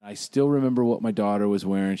I still remember what my daughter was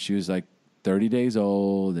wearing. She was like 30 days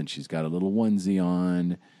old, and she's got a little onesie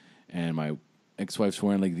on, and my ex-wife's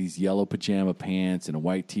wearing like these yellow pajama pants and a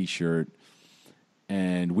white T-shirt,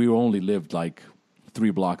 and we only lived like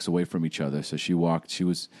 3 blocks away from each other. So I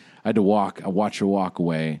had to walk. I watched her walk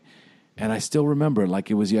away, and I still remember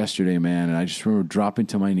like it was yesterday, man. And I just remember dropping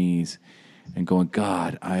to my knees and going,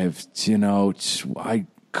 God, I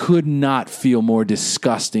could not feel more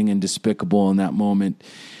disgusting and despicable in that moment.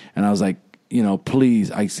 And I was like,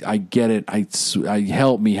 please, I get it. I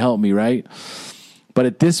help me, right? But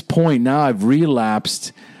at this point now I've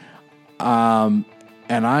relapsed, and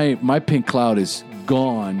my pink cloud is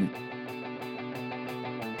gone.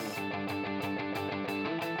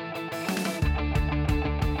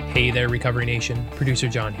 Hey there, Recovery Nation. Producer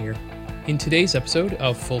John here. In today's episode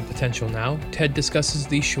of Full Potential Now, Ted discusses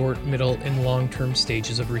the short, middle, and long-term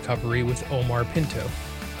stages of recovery with Omar Pinto,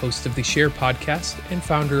 host of the Share podcast and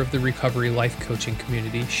founder of the recovery life coaching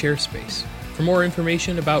community ShareSpace. For more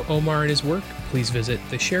information about Omar and his work, please visit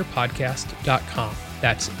thesharepodcast.com.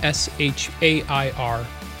 That's SHAIR,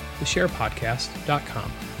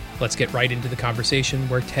 thesharepodcast.com. Let's get right into the conversation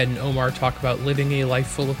where Ted and Omar talk about living a life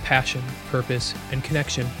full of passion, purpose, and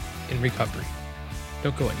connection in recovery.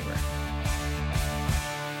 Don't go anywhere.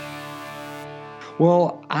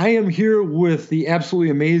 Well, I am here with the absolutely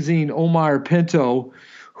amazing Omar Pinto,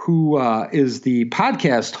 who is the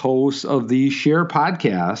podcast host of the Share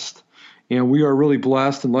podcast. And we are really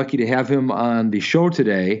blessed and lucky to have him on the show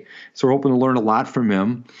today. So we're hoping to learn a lot from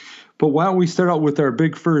him. But why don't we start out with our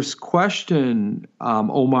big first question,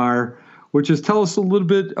 Omar, which is tell us a little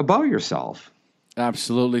bit about yourself.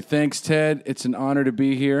 Absolutely. Thanks, Ted. It's an honor to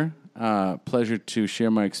be here. Pleasure to share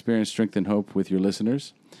my experience, strength, and hope with your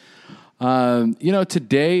listeners.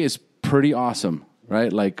 Today is pretty awesome,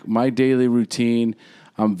 right? Like my daily routine,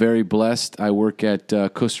 I'm very blessed. I work at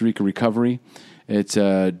Costa Rica Recovery. It's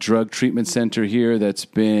a drug treatment center here that's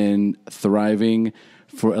been thriving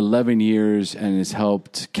for 11 years and has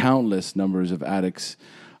helped countless numbers of addicts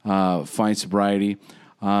find sobriety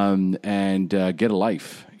and get a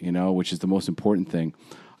life, which is the most important thing.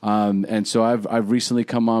 And so I've recently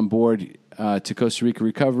come on board to Costa Rica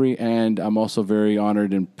Recovery, and I'm also very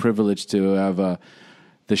honored and privileged to have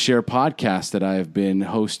the Share podcast that I have been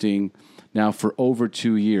hosting now for over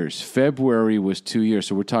 2 years. February was 2 years,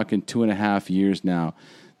 so we're talking 2.5 years now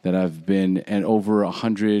that I've been, and over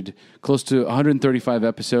 100, close to 135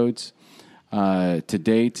 episodes to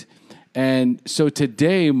date. And so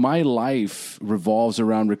today, my life revolves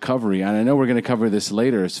around recovery. And I know we're going to cover this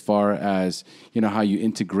later as far as, how you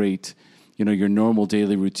integrate, your normal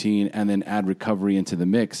daily routine and then add recovery into the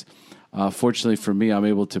mix. Fortunately for me, I'm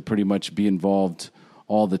able to pretty much be involved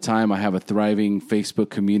all the time. I have a thriving Facebook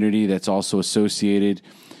community that's also associated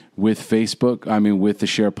with Facebook, with the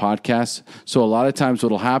Share podcast. So a lot of times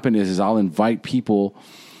what will happen is I'll invite people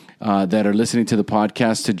that are listening to the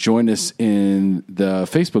podcast to join us in the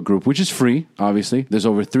Facebook group, which is free, obviously. There's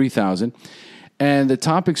over 3,000. And the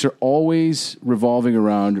topics are always revolving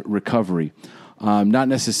around recovery, not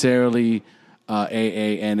necessarily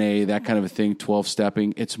AA, NA, that kind of a thing,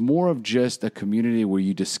 12-stepping. It's more of just a community where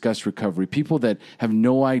you discuss recovery. People that have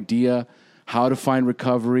no idea how to find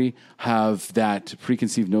recovery, have that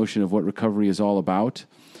preconceived notion of what recovery is all about.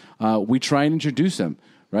 We try and introduce them,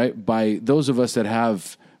 right, by those of us that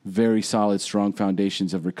have very solid, strong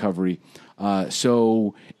foundations of recovery.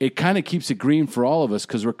 So it kind of keeps it green for all of us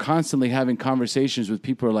because we're constantly having conversations with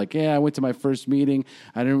people who are like, I went to my first meeting.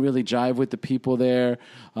 I didn't really jive with the people there.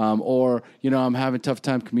 Or, I'm having a tough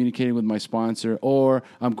time communicating with my sponsor. Or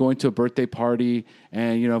I'm going to a birthday party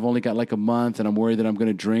and, I've only got like a month and I'm worried that I'm going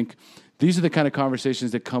to drink. These are the kind of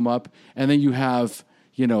conversations that come up. And then you have,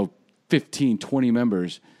 15, 20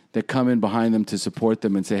 members that come in behind them to support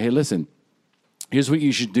them and say, hey, listen, here's what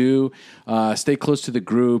you should do. Stay close to the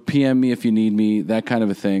group. PM me if you need me, that kind of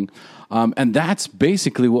a thing. And that's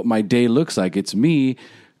basically what my day looks like. It's me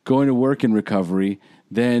going to work in recovery,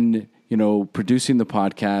 then, producing the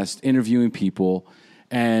podcast, interviewing people,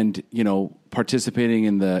 and, participating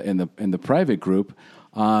in the private group.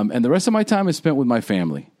 And the rest of my time is spent with my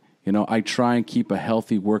family. I try and keep a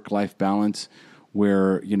healthy work-life balance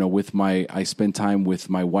where, I spend time with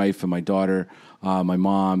my wife and my daughter, my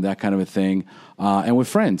mom, that kind of a thing, and with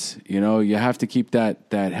friends. You have to keep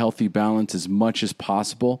that healthy balance as much as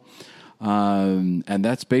possible. And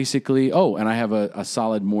that's basically, and I have a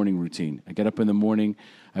solid morning routine. I get up in the morning,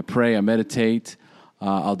 I pray, I meditate.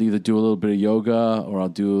 I'll either do a little bit of yoga or I'll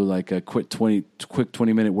do like a quick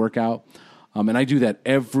 20-minute workout. And I do that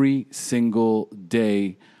every single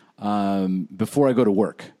day before I go to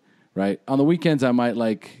work, right? On the weekends, I might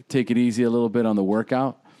take it easy a little bit on the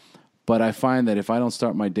workout. But I find that if I don't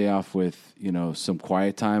start my day off with, some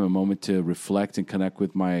quiet time, a moment to reflect and connect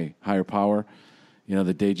with my higher power,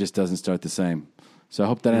 the day just doesn't start the same. So I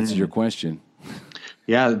hope that answers your question.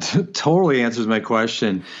 Yeah, totally answers my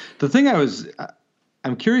question. The thing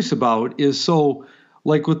I'm curious about is, so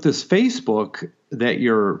like with this Facebook that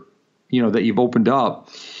that you've opened up,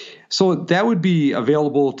 so that would be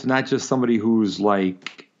available to not just somebody who's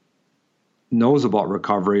like knows about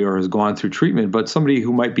recovery or has gone through treatment, but somebody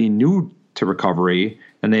who might be new to recovery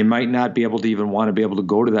and they might not be able to even want to be able to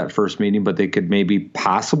go to that first meeting, but they could maybe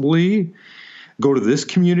possibly go to this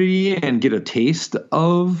community and get a taste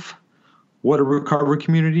of what a recovery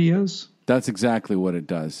community is. That's exactly what it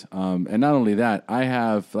does. And not only that, I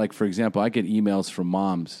have, like, for example, I get emails from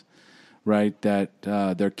moms, right, that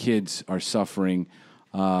their kids are suffering.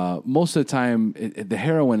 Most of the time, the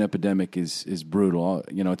heroin epidemic is brutal.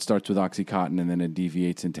 It starts with OxyContin and then it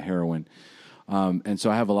deviates into heroin. And so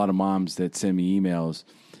I have a lot of moms that send me emails,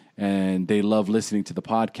 and they love listening to the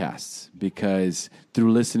podcasts because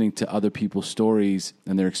through listening to other people's stories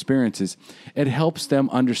and their experiences, it helps them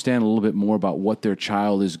understand a little bit more about what their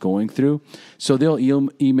child is going through. So they'll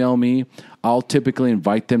email me. I'll typically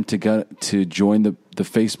invite them to join the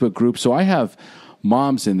Facebook group. So I have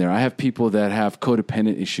moms in there. I have people that have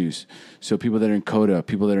codependent issues. So people that are in CODA,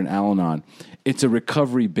 people that are in Al-Anon. It's a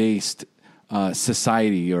recovery-based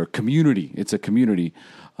society or community. It's a community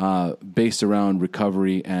based around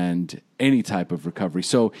recovery and any type of recovery.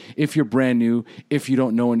 So if you're brand new, if you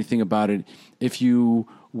don't know anything about it, if you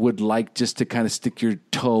would like just to kind of stick your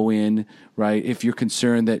toe in, right? If you're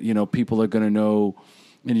concerned that, people are going to know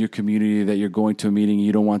in your community that you're going to a meeting,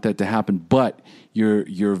 you don't want that to happen, but you're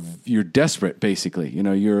desperate, basically,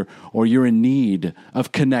 you're in need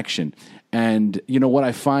of connection. And what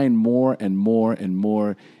I find more and more and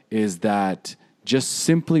more is that just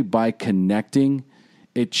simply by connecting,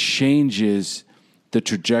 it changes the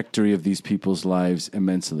trajectory of these people's lives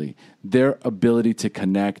immensely. Their ability to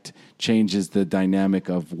connect changes the dynamic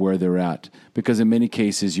of where they're at, because in many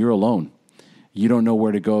cases, you're alone. You don't know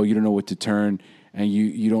where to go. You don't know what to turn, and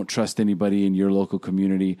you don't trust anybody in your local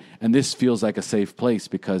community. And this feels like a safe place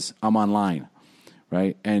because I'm online,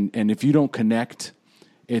 right? And if you don't connect,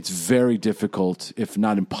 it's very difficult, if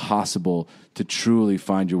not impossible, to truly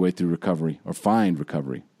find your way through recovery or find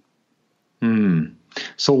recovery.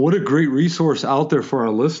 So what a great resource out there for our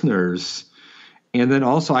listeners. And then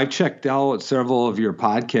also I checked out several of your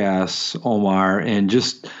podcasts, Omar, and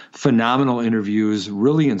just phenomenal interviews,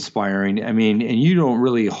 really inspiring. I mean, and you don't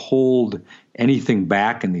really hold anything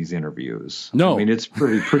back in these interviews. No. I mean, it's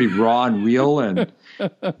pretty raw and real. And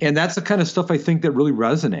that's the kind of stuff I think that really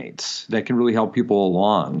resonates, that can really help people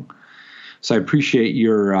along. So I appreciate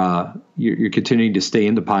your continuing to stay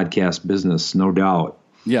in the podcast business, no doubt.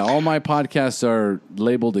 Yeah, all my podcasts are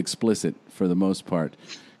labeled explicit for the most part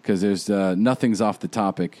because there's nothing's off the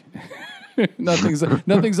topic.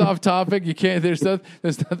 nothing's off topic. You can't. There's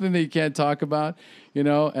nothing that you can't talk about. And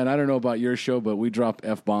I don't know about your show, but we drop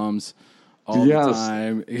F-bombs all the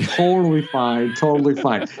time. Totally fine. Totally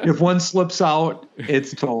fine. If one slips out,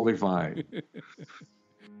 it's totally fine.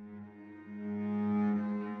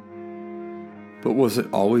 But was it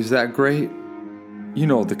always that great?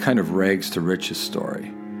 The kind of rags to riches story.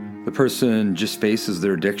 The person just faces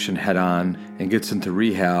their addiction head on and gets into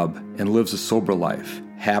rehab and lives a sober life,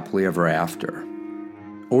 happily ever after.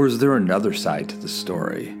 Or is there another side to the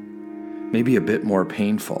story? Maybe a bit more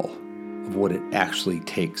painful, of what it actually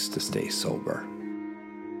takes to stay sober.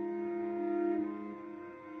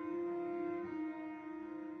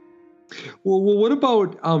 Well, what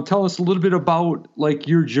about tell us a little bit about like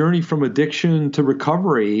your journey from addiction to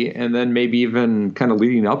recovery, and then maybe even kind of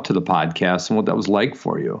leading up to the podcast and what that was like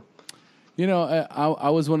for you. I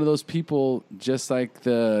was one of those people, just like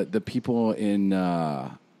the people in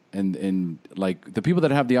like the people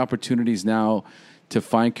that have the opportunities now to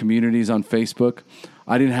find communities on Facebook.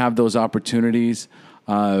 I didn't have those opportunities.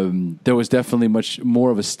 There was definitely much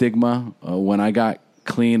more of a stigma when I got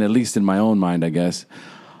clean, at least in my own mind, I guess.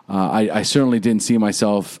 I certainly didn't see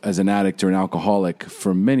myself as an addict or an alcoholic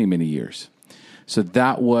for many, many years. So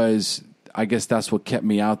that was, I guess that's what kept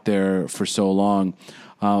me out there for so long.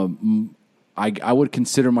 I would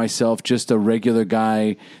consider myself just a regular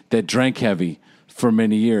guy that drank heavy for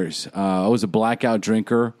many years. I was a blackout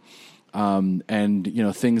drinker, and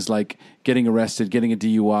things like getting arrested, getting a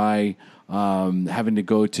DUI, having to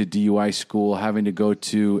go to DUI school, having to go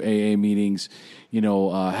to AA meetings,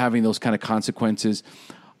 having those kind of consequences.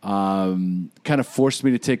 Kind of forced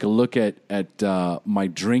me to take a look at my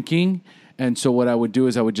drinking. And so what I would do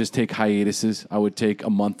is I would just take hiatuses. I would take a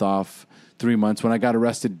month off, 3 months. When I got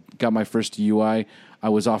arrested, got my first DUI, I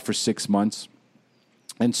was off for 6 months.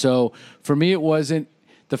 And so for me, it wasn't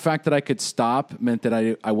the fact that I could stop meant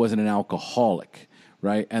that I wasn't an alcoholic,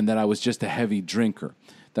 right? And that I was just a heavy drinker.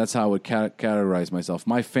 That's how I would categorize myself.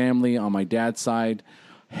 My family on my dad's side,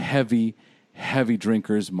 heavy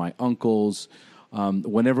drinkers. My uncles,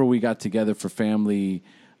 whenever we got together for family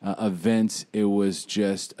events, it was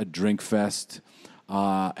just a drink fest,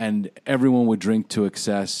 and everyone would drink to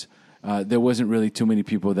excess. There wasn't really too many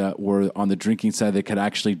people that were on the drinking side that could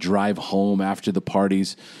actually drive home after the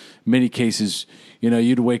parties. Many cases,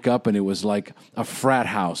 you'd wake up and it was like a frat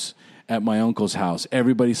house at my uncle's house.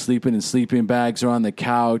 Everybody sleeping in sleeping bags or on the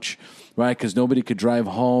couch, right? Because nobody could drive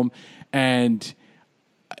home. And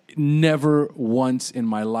never once in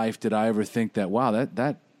my life did I ever think that, wow,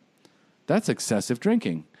 that's excessive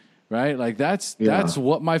drinking, right? Like that's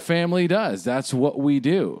what my family does. That's what we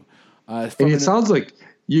do. And it sounds like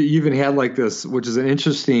you even had like this, which is an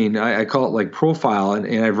interesting, I call it like profile.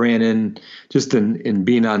 And I've ran in just in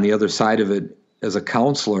being on the other side of it as a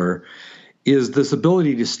counselor, is this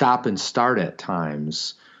ability to stop and start at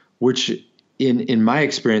times, which in my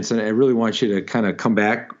experience, and I really want you to kind of come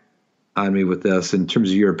back on me with this in terms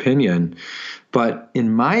of your opinion, but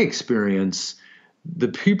in my experience, the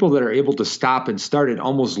people that are able to stop and start, it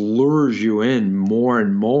almost lures you in more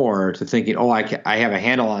and more to thinking, oh, I have a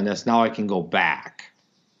handle on this, now I can go back.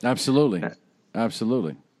 Absolutely.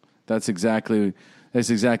 That's exactly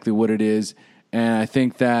what it is. And I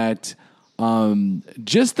think that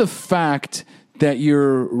just the fact that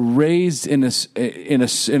you're raised in a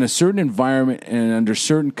certain environment and under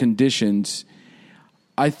certain conditions,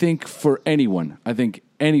 I think for anyone,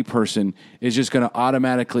 any person is just going to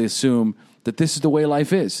automatically assume that this is the way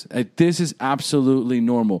life is. This is absolutely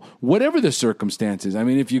normal, whatever the circumstances. I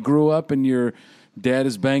mean, if you grew up and your dad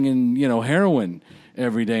is banging, heroin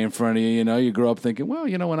every day in front of you, you grow up thinking, well,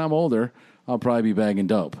 when I'm older, I'll probably be bagging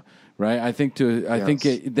dope. Right, I think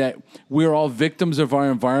that we're all victims of our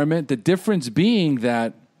environment. The difference being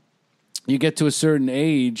that you get to a certain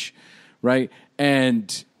age, right,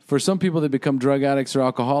 and for some people they become drug addicts or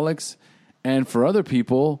alcoholics, and for other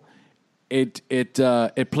people, it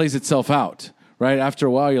plays itself out. Right, after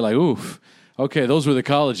a while, you're like, oof, okay, those were the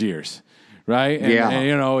college years, right?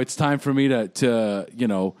 And it's time for me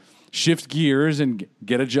to shift gears and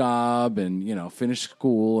get a job and finish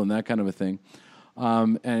school and that kind of a thing.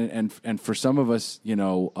 And for some of us,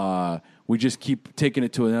 we just keep taking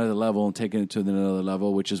it to another level and taking it to another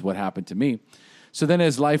level, which is what happened to me. So then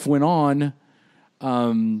as life went on,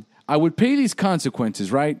 I would pay these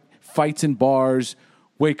consequences, right? Fights in bars,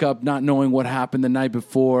 wake up not knowing what happened the night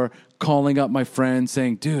before, calling up my friends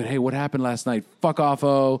saying, dude, hey, what happened last night? Fuck off,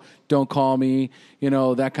 don't call me,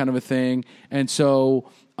 that kind of a thing. And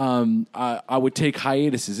so I would take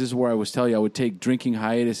hiatuses. This is where I was telling you, I would take drinking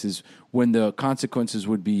hiatuses when the consequences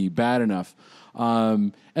would be bad enough.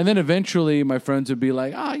 And then eventually my friends would be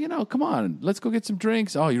like, come on, let's go get some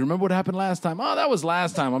drinks. Oh, you remember what happened last time? Oh, that was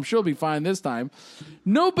last time. I'm sure it'll be fine this time.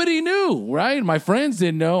 Nobody knew, right? My friends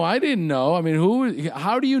didn't know. I didn't know. I mean,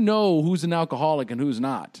 how do you know who's an alcoholic and who's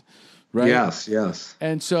not? Right? Yes.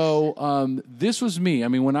 And so this was me. I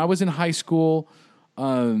mean, when I was in high school,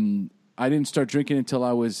 I didn't start drinking until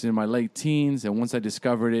I was in my late teens. And once I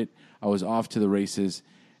discovered it, I was off to the races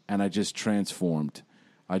and I just transformed.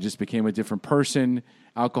 I just became a different person.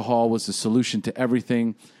 Alcohol was the solution to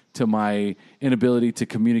everything, to my inability to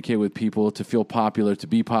communicate with people, to feel popular, to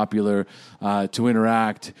be popular, to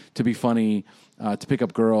interact, to be funny, to pick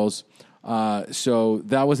up girls. So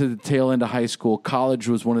that was at the tail end of high school. College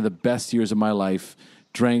was one of the best years of my life.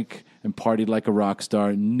 Drank and partied like a rock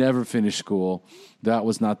star. Never finished school. That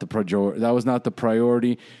was not the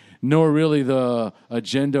priority, nor really the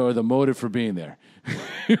agenda or the motive for being there.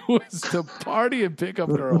 It was to party and pick up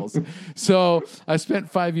girls. So I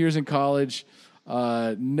spent 5 years in college,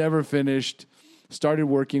 never finished. Started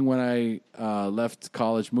working when I left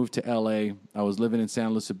college, moved to L.A. I was living in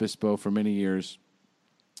San Luis Obispo for many years,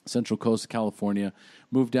 Central Coast of California.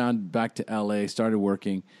 Moved down back to L.A., started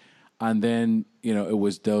working. And then, it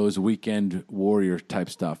was those weekend warrior type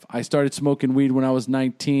stuff. I started smoking weed when I was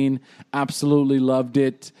 19. Absolutely loved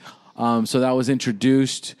it. So that was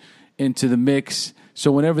introduced into the mix.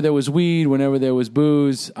 So whenever there was weed, whenever there was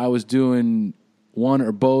booze, I was doing one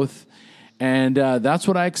or both. And that's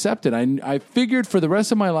what I accepted. I figured for the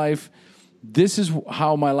rest of my life, this is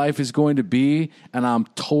how my life is going to be, and I'm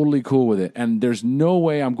totally cool with it. And there's no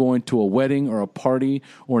way I'm going to a wedding or a party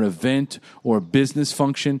or an event or a business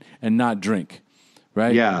function and not drink,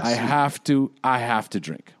 right? Yes. I have to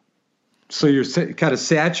drink. So you're kind of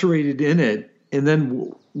saturated in it, and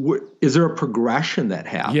then is there a progression that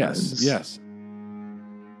happens? Yes.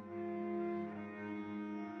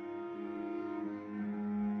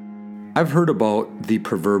 I've heard about the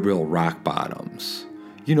proverbial rock bottoms.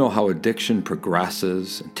 You know how addiction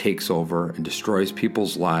progresses and takes over and destroys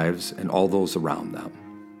people's lives and all those around them.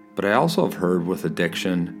 But I also have heard with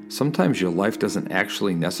addiction, sometimes your life doesn't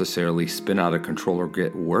actually necessarily spin out of control or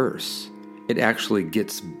get worse. It actually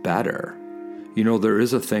gets better. You know, there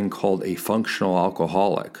is a thing called a functional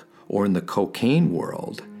alcoholic, or in the cocaine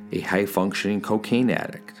world, a high-functioning cocaine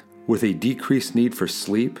addict. With a decreased need for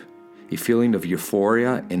sleep, a feeling of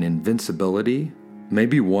euphoria and invincibility,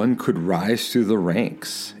 maybe one could rise through the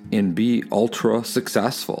ranks and be ultra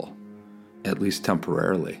successful, at least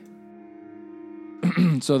temporarily.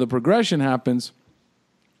 So the progression happens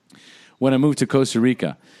when I moved to Costa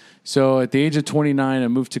Rica. So at the age of 29, I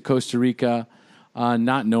moved to Costa Rica,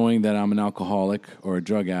 not knowing that I'm an alcoholic or a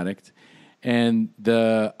drug addict. And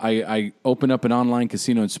I opened up an online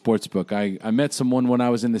casino and sportsbook. I met someone when I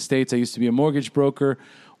was in the States. I used to be a mortgage broker.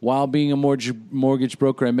 While being a mortgage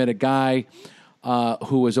broker, I met a guy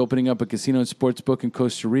who was opening up a casino and sportsbook in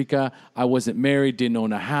Costa Rica. I wasn't married, didn't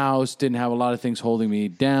own a house, didn't have a lot of things holding me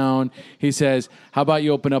down. He says, "How about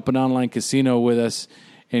you open up an online casino with us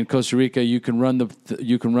in Costa Rica? You can run the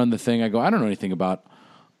thing." I go, "I don't know anything about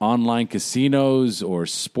online casinos or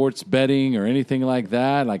sports betting or anything like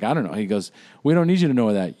that. Like, I don't know." He goes, "We don't need you to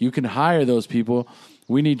know that. You can hire those people.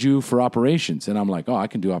 We need you for operations." And I'm like, "Oh, I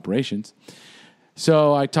can do operations."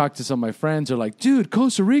 So I talked to some of my friends. They're like, "Dude,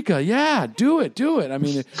 Costa Rica, yeah, do it. I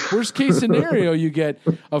mean, worst case scenario, you get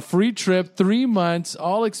a free trip, 3 months,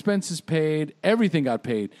 all expenses paid, everything got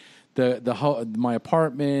paid. My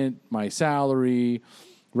apartment, my salary,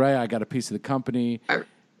 right? I got a piece of the company."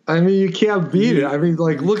 I mean, you can't beat it. I mean,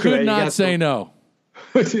 like, look at it. Could not say no.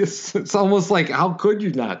 It's almost like, how could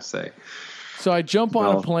you not say? So I jump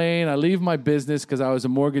on a plane. I leave my business because I was a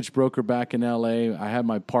mortgage broker back in L.A. I had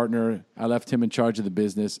my partner. I left him in charge of the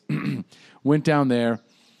business. Went down there.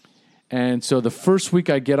 And so the first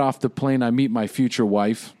week I get off the plane, I meet my future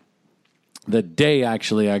wife. The day,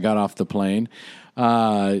 actually, I got off the plane.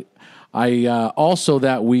 I also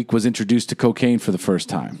that week was introduced to cocaine for the first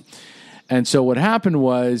time. And so what happened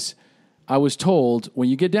was I was told, when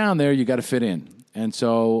you get down there, you got to fit in. And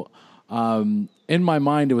so in my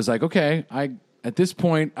mind, it was like, okay, at this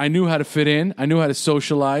point, I knew how to fit in. I knew how to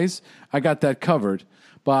socialize. I got that covered.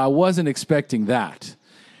 But I wasn't expecting that.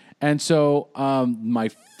 And so my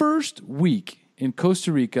first week in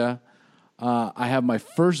Costa Rica, I have my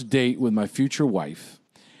first date with my future wife.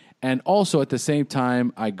 And also at the same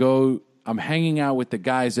time, I'm hanging out with the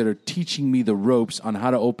guys that are teaching me the ropes on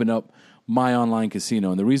how to open up my online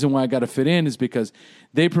casino. And the reason why I got to fit in is because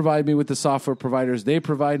they provide me with the software providers. They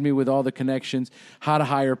provide me with all the connections, how to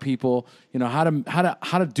hire people, you know, how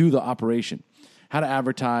to do the operation, how to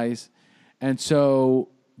advertise. And so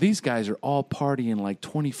these guys are all partying like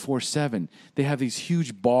 24/7. They have these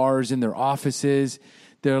huge bars in their offices.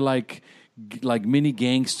 They're like mini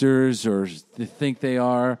gangsters, or they think they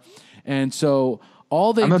are. And so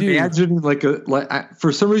all I'm imagining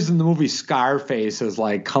for some reason the movie Scarface has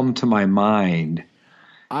like come to my mind.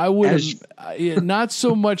 I would not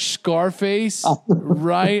so much Scarface,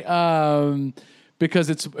 right? Because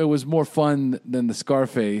it was more fun than the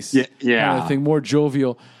Scarface. Yeah. Kind of thing, more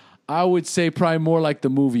jovial. I would say probably more like the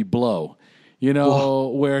movie Blow. You know,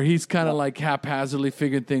 where he's kind of like haphazardly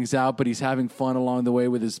figuring things out, but he's having fun along the way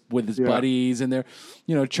with his buddies, and they're,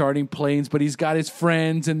 you know, charting planes, but he's got his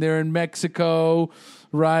friends and they're in Mexico,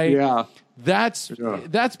 right? Yeah. That's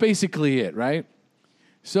basically it, right?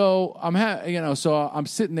 So I'm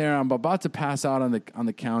sitting there, I'm about to pass out on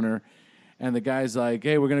the counter, and the guy's like,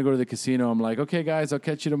 "Hey, we're going to go to the casino." I'm like, "Okay, guys, I'll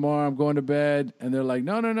catch you tomorrow. I'm going to bed." And they're like,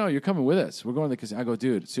 No, you're coming with us. We're going to the casino." I go,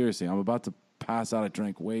 "Dude, seriously, I'm about to pass out. I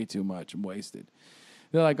drank way too much. I'm wasted."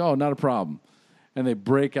 They're like, "Oh, not a problem." And they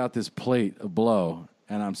break out this plate of Blow,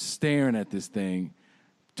 and I'm staring at this thing,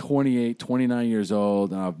 28, 29 years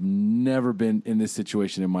old, and I've never been in this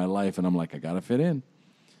situation in my life, and I'm like, I got to fit in.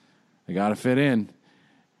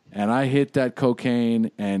 And I hit that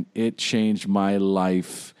cocaine, and it changed my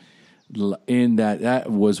life. In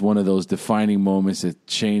that was one of those defining moments that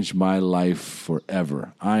changed my life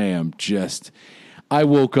forever. I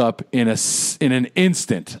woke up in an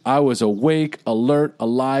instant. I was awake, alert,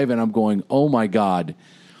 alive, and I'm going, "Oh my God,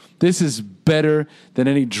 this is better than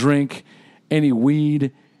any drink, any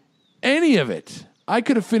weed, any of it. I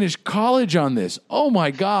could have finished college on this. Oh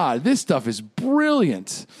my God, this stuff is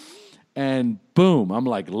brilliant." And boom, I'm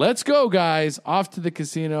like, "Let's go, guys." Off to the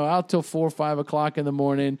casino, out till 4 or 5 o'clock in the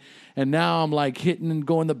morning. And now I'm like hitting and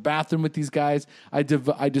going to the bathroom with these guys. I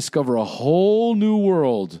discover a whole new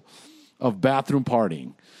world of bathroom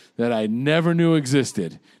partying that I never knew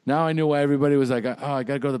existed. Now I knew why everybody was like, "Oh, I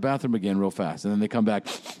got to go to the bathroom again real fast." And then they come back.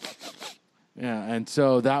 Yeah, and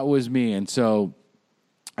so that was me. And so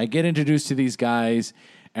I get introduced to these guys,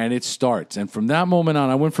 and it starts. And from that moment on,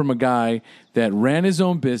 I went from a guy that ran his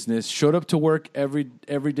own business, showed up to work every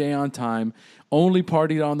day on time, only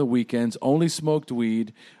partied on the weekends, only smoked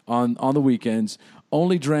weed on the weekends,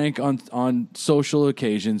 only drank on social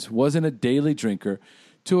occasions, wasn't a daily drinker,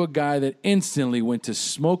 to a guy that instantly went to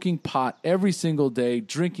smoking pot every single day,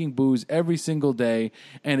 drinking booze every single day.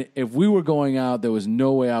 And if we were going out, there was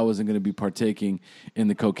no way I wasn't going to be partaking in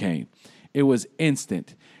the cocaine. It was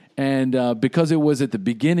instant. And because it was at the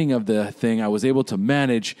beginning of the thing, I was able to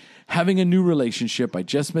manage having a new relationship. I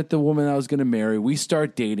just met the woman I was going to marry. We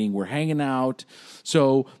start dating. We're hanging out.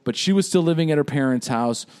 But she was still living at her parents'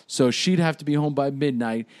 house, so she'd have to be home by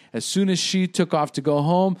midnight. As soon as she took off to go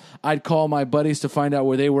home, I'd call my buddies to find out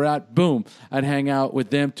where they were at. Boom. I'd hang out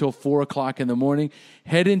with them till 4 o'clock in the morning,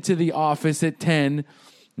 head into the office at 10,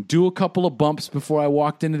 do a couple of bumps before I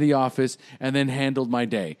walked into the office, and then handled my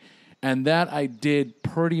day. And that I did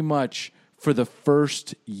pretty much for the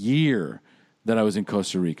first year that I was in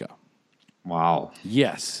Costa Rica. Wow.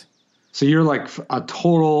 Yes. So you're like a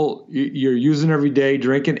total, you're using every day,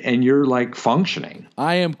 drinking, and you're like functioning.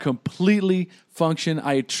 I am completely functioning.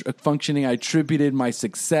 I attributed my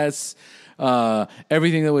success,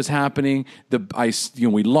 everything that was happening.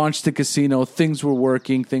 We launched the casino. Things were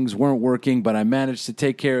working. Things weren't working, but I managed to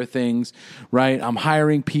take care of things. Right. I'm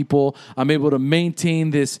hiring people. I'm able to maintain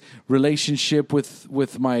this relationship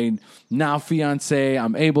with my now fiance.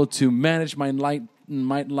 I'm able to manage my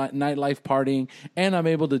nightlife partying, and I'm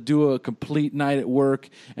able to do a complete night at work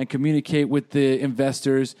and communicate with the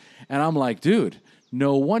investors. And I'm like, dude,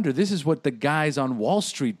 no wonder. This is what the guys on Wall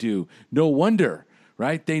Street do. No wonder.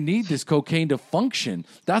 Right? They need this cocaine to function.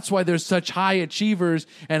 That's why there's such high achievers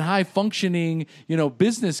and high functioning,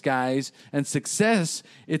 business guys and success.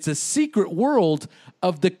 It's a secret world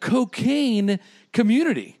of the cocaine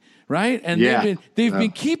community, right? And they've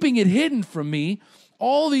been keeping it hidden from me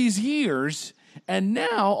all these years. And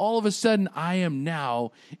now, all of a sudden, I am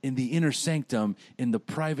now in the inner sanctum, in the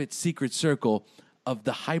private secret circle of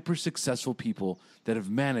the hyper successful people that have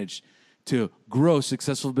managed to grow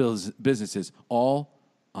successful businesses, all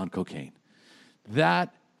on cocaine.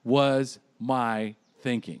 That was my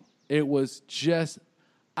thinking. It was just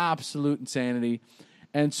absolute insanity.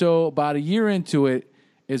 And so about a year into it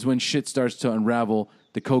is when shit starts to unravel.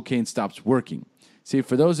 The cocaine stops working. See,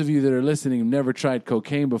 for those of you that are listening who've never tried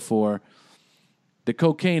cocaine before, the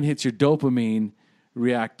cocaine hits your dopamine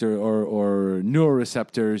reactor or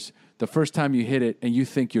neuroreceptors the first time you hit it, and you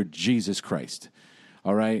think you're Jesus Christ.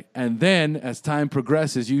 All right. And then as time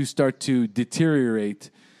progresses, you start to deteriorate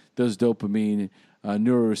those dopamine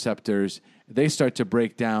neuroreceptors. They start to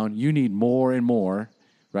break down. You need more and more.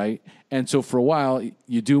 Right. And so for a while,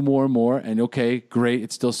 you do more and more. And okay, great.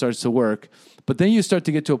 It still starts to work. But then you start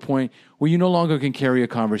to get to a point where you no longer can carry a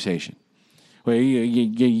conversation. Where you're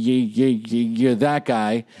that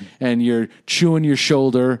guy and you're chewing your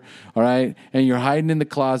shoulder, all right, and you're hiding in the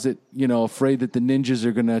closet, afraid that the ninjas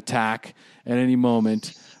are going to attack at any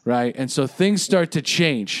moment, right? And so things start to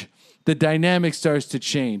change. The dynamic starts to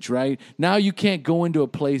change, right? Now you can't go into a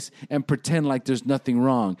place and pretend like there's nothing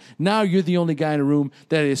wrong. Now you're the only guy in a room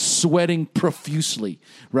that is sweating profusely,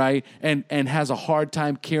 right? And has a hard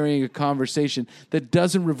time carrying a conversation that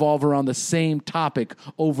doesn't revolve around the same topic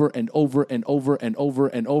over and over and over and over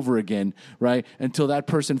and over again, right? Until that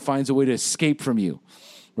person finds a way to escape from you,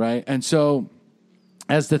 right? And so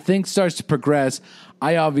as the thing starts to progress,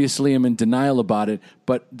 I obviously am in denial about it,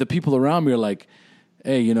 but the people around me are like,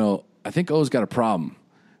 hey, I think O's got a problem,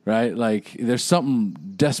 right? Like there's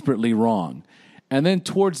something desperately wrong. And then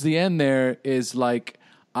towards the end there is like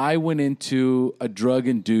I went into a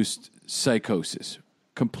drug-induced psychosis,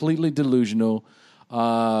 completely delusional,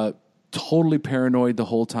 totally paranoid the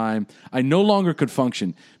whole time. I no longer could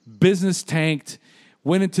function. Business tanked,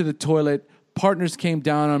 went into the toilet. Partners came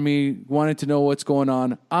down on me, wanted to know what's going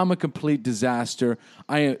on. I'm a complete disaster.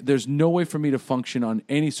 There's no way for me to function on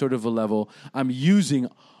any sort of a level. I'm using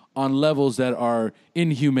on levels that are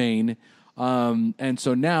inhumane. And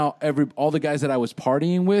so now all the guys that I was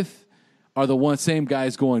partying with are the same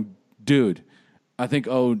guys going, dude, I think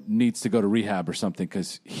O needs to go to rehab or something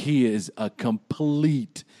because he is a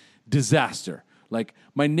complete disaster. Like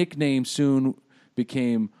my nickname soon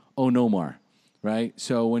became Onomar. Right?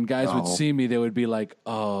 So when guys would see me, they would be like,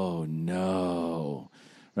 "Oh no."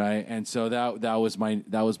 Right? And so that was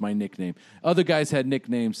my nickname. Other guys had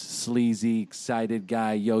nicknames: Sleazy, Excited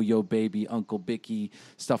Guy, Yo-Yo Baby, Uncle Bicky,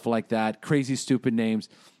 stuff like that. Crazy stupid names.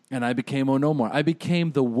 And I became Onomar. I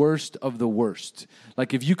became the worst of the worst.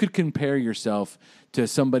 Like if you could compare yourself to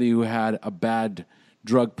somebody who had a bad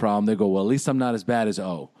drug problem, they go, well, at least I'm not as bad as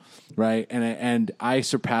O, right? And I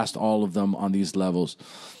surpassed all of them on these levels.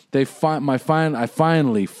 I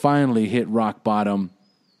finally hit rock bottom,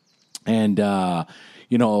 and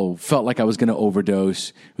felt like I was going to overdose.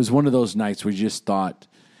 It was one of those nights where you just thought,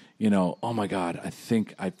 oh my God, I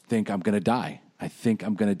think I'm going to die. I think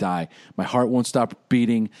I'm going to die. My heart won't stop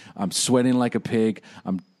beating. I'm sweating like a pig.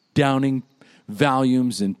 I'm downing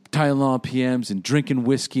Valiums and Tylenol PMs and drinking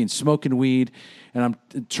whiskey and smoking weed, and I'm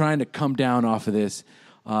trying to come down off of this.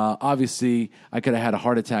 Obviously, I could have had a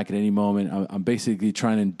heart attack at any moment. I'm basically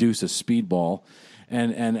trying to induce a speedball,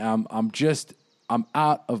 and I'm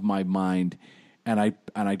out of my mind. And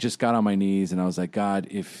I just got on my knees and I was like, God,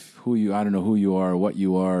 I don't know who you are, what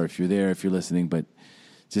you are, if you're there, if you're listening, but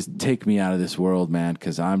just take me out of this world, man.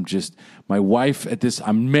 Because I'm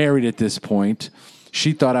married at this point.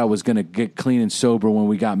 She thought I was going to get clean and sober when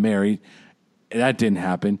we got married. That didn't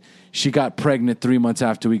happen. She got pregnant 3 months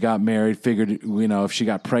after we got married. Figured, if she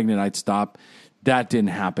got pregnant, I'd stop. That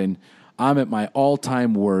didn't happen. I'm at my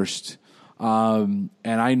all-time worst. And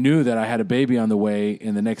I knew that I had a baby on the way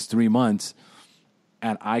in the next 3 months,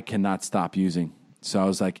 and I cannot stop using. So I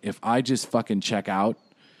was like, if I just fucking check out,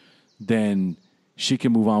 then she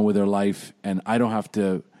can move on with her life, and I don't have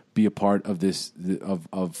to be a part of this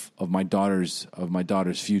of my daughter's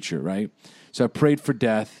future, right? So I prayed for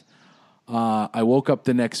death. I woke up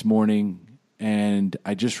the next morning, and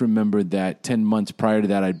I just remembered that 10 months prior to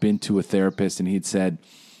that, I'd been to a therapist, and he'd said,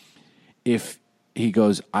 he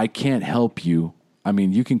goes, I can't help you. I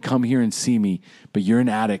mean, you can come here and see me, but you're an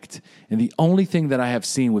addict. And the only thing that I have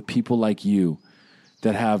seen with people like you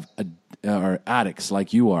that are addicts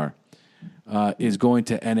like you are, is going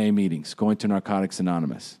to NA meetings, going to Narcotics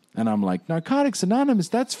Anonymous. And I'm like, Narcotics Anonymous,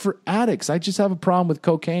 that's for addicts. I just have a problem with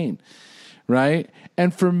cocaine, right?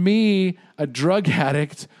 And for me, a drug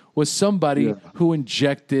addict was somebody who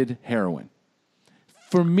injected heroin.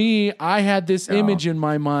 For me, I had this image in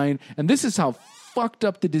my mind, and this is how fucked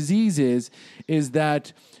up the disease is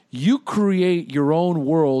that you create your own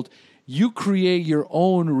world, you create your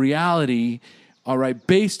own reality, all right,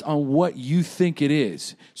 based on what you think it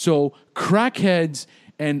is. So crackheads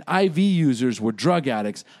and IV users were drug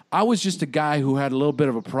addicts. I was just a guy who had a little bit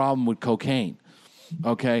of a problem with cocaine,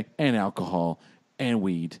 okay, and alcohol and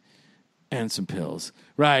weed and some pills,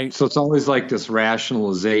 right? So it's always like this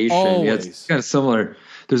rationalization. Always. Yeah, it's kind of similar.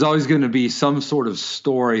 There's always going to be some sort of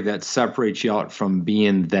story that separates you out from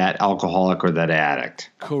being that alcoholic or that addict.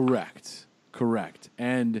 Correct.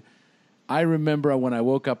 And I remember when I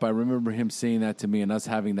woke up, I remember him saying that to me and us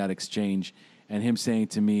having that exchange and him saying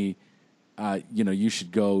to me, you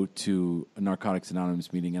should go to a Narcotics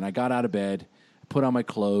Anonymous meeting. And I got out of bed, put on my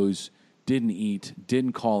clothes, didn't eat,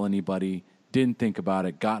 didn't call anybody, didn't think about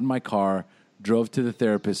it, got in my car, drove to the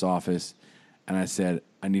therapist's office, and I said,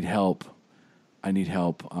 I need help.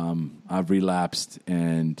 I've relapsed,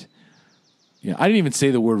 and I didn't even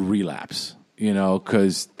say the word relapse,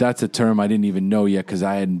 because that's a term I didn't even know yet because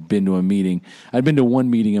I hadn't been to a meeting. I'd been to one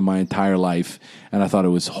meeting in my entire life, and I thought it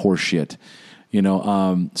was horseshit,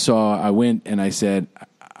 So I went and I said,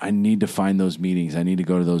 I need to find those meetings. I need to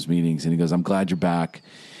go to those meetings. And he goes, I'm glad you're back.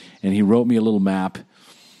 And he wrote me a little map,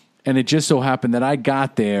 and it just so happened that I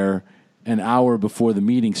got there an hour before the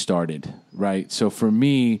meeting started, right? So for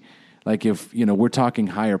me, like if, we're talking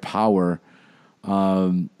higher power,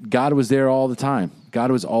 God was there all the time.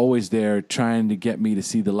 God was always there trying to get me to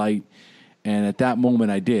see the light. And at that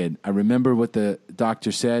moment I did. I remember what the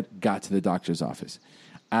doctor said, got to the doctor's office,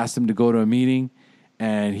 asked him to go to a meeting,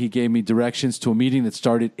 and he gave me directions to a meeting that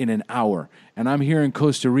started in an hour. And I'm here in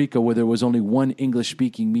Costa Rica where there was only one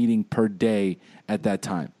English-speaking meeting per day at that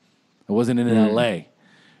time. I wasn't in LA,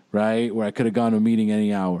 right, where I could have gone to a meeting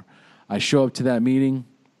any hour. I show up to that meeting,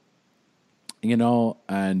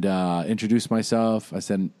 and introduce myself. I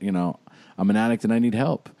said, I'm an addict and I need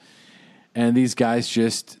help. And these guys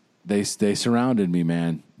they surrounded me,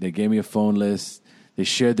 man. They gave me a phone list. They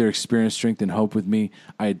shared their experience, strength, and hope with me.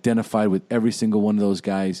 I identified with every single one of those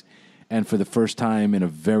guys. And for the first time in a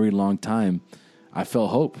very long time, I felt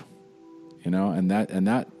hope, and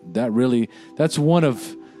that's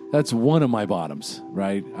one of my bottoms,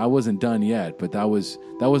 right? I wasn't done yet, but that was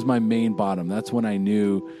my main bottom. That's when I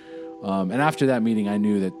knew. And after that meeting, I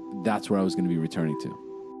knew that that's where I was going to be returning to.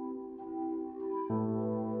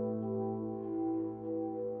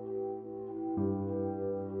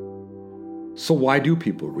 So why do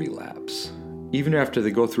people relapse, even after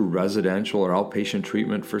they go through residential or outpatient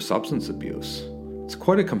treatment for substance abuse? It's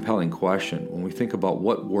quite a compelling question when we think about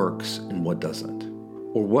what works and what doesn't,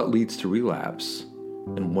 or what leads to relapse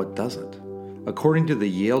and what doesn't. According to the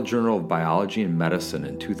Yale Journal of Biology and Medicine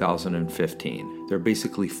in 2015, there are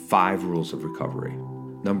basically 5 rules of recovery.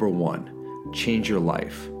 Number 1, change your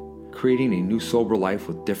life. Creating a new sober life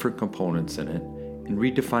with different components in it, and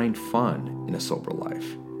redefine fun in a sober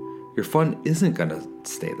life. Your fun isn't going to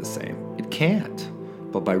stay the same. It can't.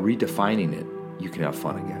 But by redefining it, you can have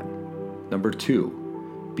fun again. Number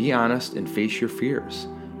 2, be honest and face your fears.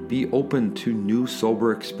 Be open to new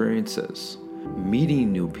sober experiences,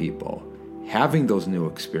 meeting new people, having those new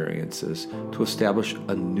experiences to establish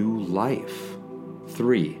a new life.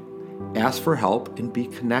 3, ask for help and be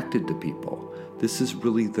connected to people. This is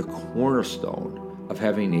really the cornerstone of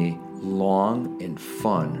having a long and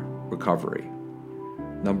fun recovery.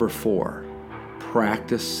 Number 4,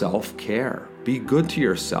 practice self-care. Be good to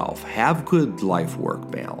yourself. Have good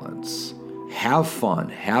life-work balance. Have fun.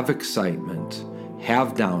 Have excitement.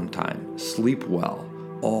 Have downtime. Sleep well.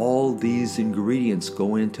 All these ingredients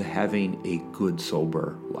go into having a good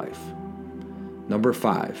sober life. Number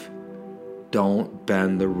 5, don't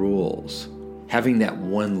bend the rules. Having that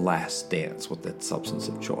one last dance with that substance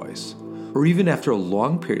of choice. Or even after a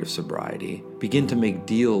long period of sobriety, begin to make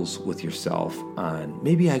deals with yourself on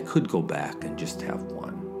maybe I could go back and just have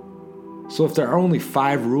one. So if there are only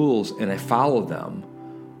 5 rules and I follow them,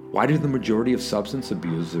 why do the majority of substance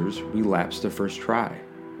abusers relapse their first try?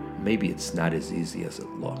 Maybe it's not as easy as it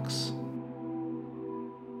looks.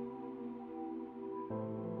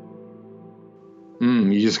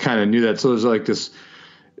 You just kind of knew that. So there's like this,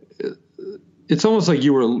 it's almost like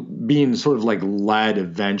you were being sort of like led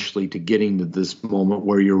eventually to getting to this moment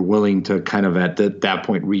where you're willing to kind of at that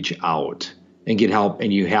point reach out and get help,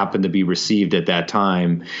 and you happen to be received at that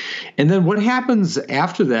time. And then what happens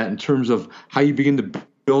after that in terms of how you begin to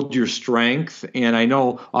build your strength? And I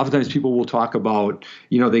know oftentimes people will talk about,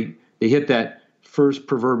 they hit that first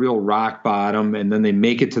proverbial rock bottom and then they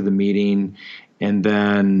make it to the meeting and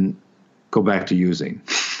then go back to using.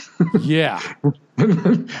 Yeah.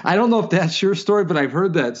 I don't know if that's your story, but I've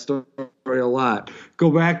heard that story a lot.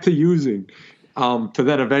 Go back to using, to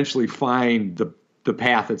then eventually find the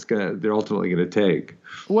path they're ultimately going to take.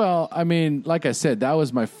 Well, I mean, like I said, that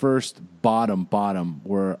was my first bottom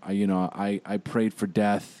where I prayed for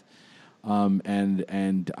death,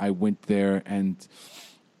 and I went there and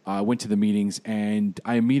I went to the meetings and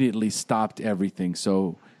I immediately stopped everything.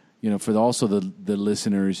 So, for the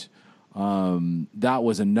listeners. That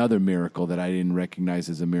was another miracle that I didn't recognize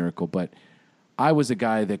as a miracle, but I was a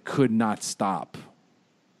guy that could not stop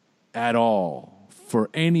at all for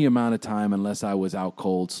any amount of time unless I was out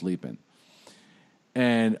cold sleeping.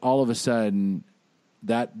 And all of a sudden,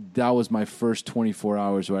 that was my first 24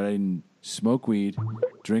 hours where I didn't smoke weed,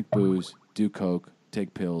 drink booze, do coke,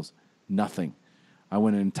 take pills, nothing. I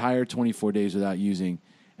went an entire 24 days without using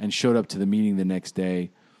and showed up to the meeting the next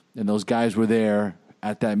day, and those guys were there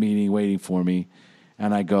at that meeting waiting for me,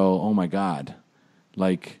 and I go, oh my God,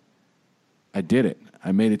 like, I did it.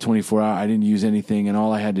 I made it 24 hours. I didn't use anything, and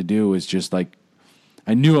all I had to do was just like,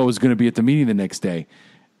 I knew I was going to be at the meeting the next day,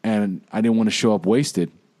 and I didn't want to show up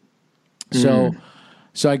wasted. So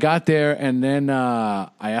I got there, and then I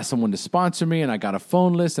asked someone to sponsor me, and I got a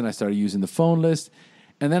phone list, and I started using the phone list,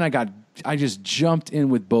 and then I just jumped in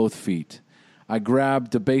with both feet. I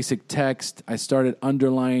grabbed the basic text. I started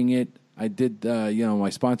underlining it. I did, my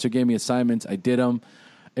sponsor gave me assignments. I did them.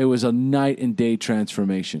 It was a night and day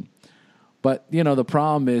transformation. But, the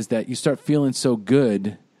problem is that you start feeling so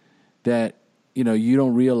good that, you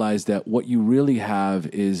don't realize that what you really have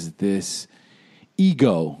is this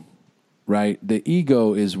ego, right? The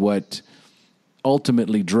ego is what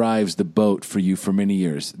ultimately drives the boat for you for many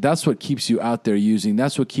years. That's what keeps you out there using.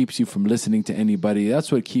 That's what keeps you from listening to anybody. That's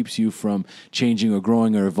what keeps you from changing or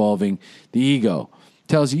growing or evolving. The ego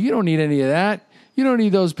tells you don't need any of that. You don't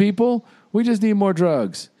need those people. We just need more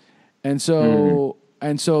drugs. And so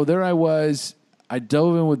there I was. I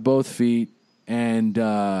dove in with both feet, and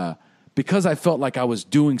because I felt like I was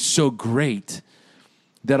doing so great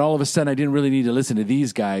that all of a sudden I didn't really need to listen to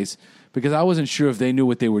these guys because I wasn't sure if they knew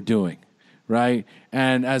what they were doing, right?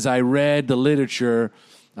 And as I read the literature,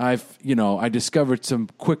 I discovered some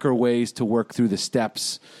quicker ways to work through the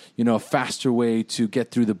steps, a faster way to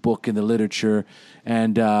get through the book and the literature.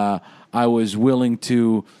 And I was willing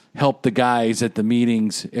to help the guys at the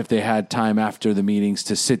meetings, if they had time after the meetings,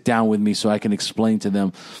 to sit down with me so I can explain to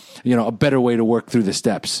them, a better way to work through the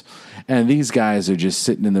steps. And these guys are just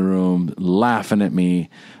sitting in the room laughing at me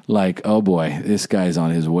like, oh boy, this guy's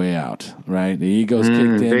on his way out, right? The ego's kicked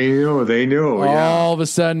in. They knew. All of a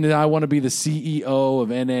sudden, I want to be the CEO of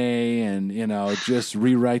NA and, just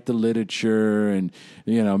rewrite the literature and,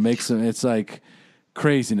 make some, it's like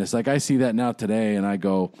craziness. Like I see that now today and I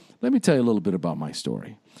go, let me tell you a little bit about my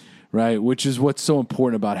story, right? Which is what's so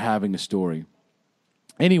important about having a story.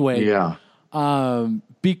 Anyway,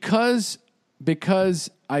 because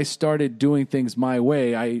I started doing things my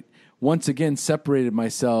way, I once again separated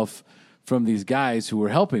myself from these guys who were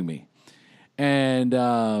helping me. And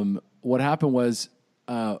what happened was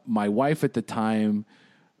my wife at the time,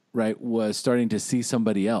 right, was starting to see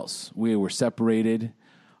somebody else. We were separated,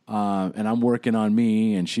 and I'm working on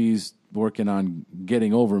me, and she's working on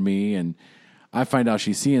getting over me. And I find out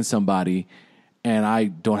she's seeing somebody, and I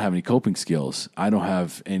don't have any coping skills. I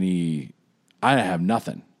have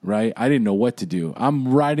nothing, right? I didn't know what to do. I'm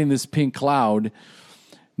riding this pink cloud,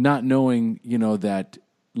 not knowing, that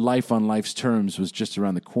life on life's terms was just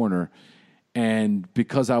around the corner. And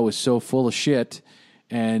because I was so full of shit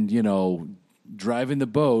and, driving the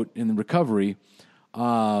boat in the recovery,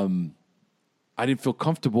 I didn't feel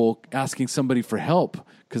comfortable asking somebody for help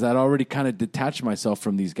because I'd already kind of detached myself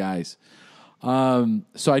from these guys. So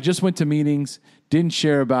I just went to meetings, didn't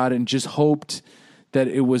share about it, and just hoped that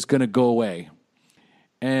it was going to go away.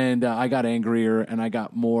 And I got angrier and I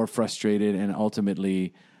got more frustrated, and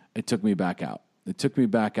ultimately it took me back out. It took me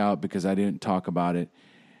back out because I didn't talk about it.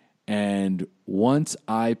 And once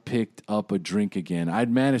I picked up a drink again, I'd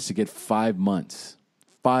managed to get 5 months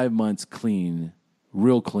clean,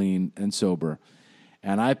 real clean and sober.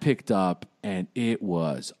 And I picked up and it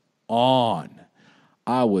was on.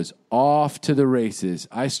 I was off to the races.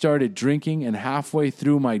 I started drinking, and halfway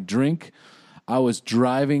through my drink, I was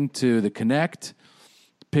driving to the Connect,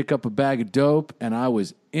 pick up a bag of dope, and I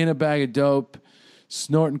was in a bag of dope,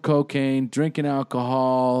 snorting cocaine, drinking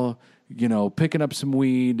alcohol, picking up some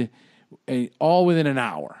weed, all within an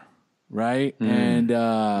hour, right? And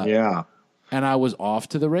and I was off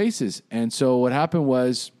to the races. And so what happened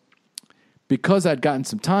was, because I'd gotten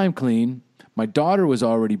some time clean, my daughter was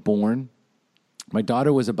already born. My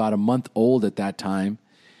daughter was about a month old at that time,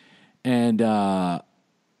 and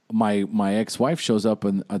my ex-wife shows up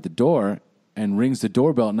at the door and rings the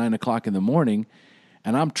doorbell at 9 o'clock in the morning,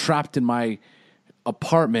 and I'm trapped in my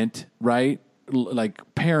apartment, right? Like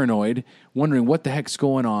paranoid, wondering what the heck's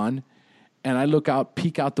going on. And I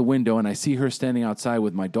peek out the window, and I see her standing outside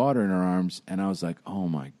with my daughter in her arms. And I was like, oh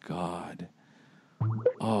my God.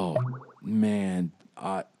 Oh man,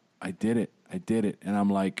 I did it. And I'm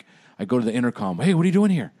like, I go to the intercom. Hey, what are you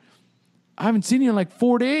doing here? I haven't seen you in like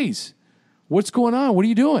 4 days. What's going on? What are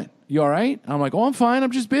you doing? You all right? And I'm like, oh, I'm fine.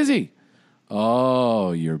 I'm just busy.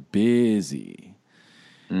 Oh, you're busy.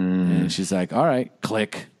 And she's like, all right,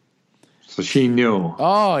 click. So she knew.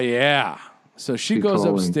 Oh, yeah. So she goes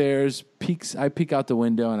upstairs, I peek out the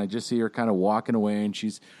window, and I just see her kind of walking away,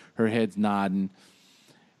 and her head's nodding.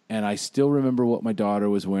 And I still remember what my daughter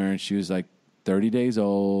was wearing. She was like 30 days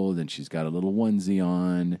old, and she's got a little onesie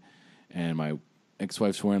on. And my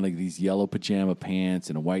ex-wife's wearing like these yellow pajama pants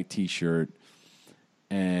and a white T-shirt.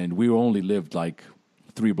 And we only lived like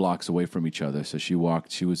 3 blocks away from each other. So I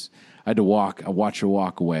had to walk. I watched her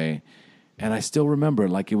walk away. And I still remember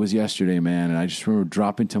like it was yesterday, man. And I just remember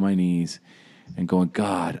dropping to my knees and going,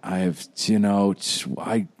 God, I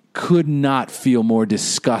could not feel more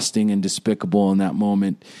disgusting and despicable in that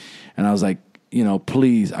moment. And I was like,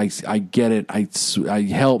 please, I get it. I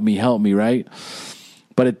help me, right?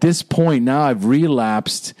 But at this point now I've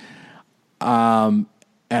relapsed, and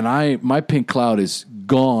my pink cloud is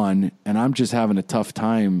gone, and I'm just having a tough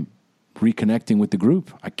time reconnecting with the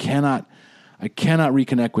group. I cannot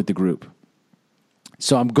reconnect with the group.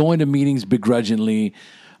 So I'm going to meetings begrudgingly,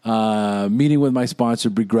 meeting with my sponsor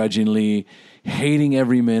begrudgingly, hating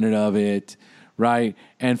every minute of it, right?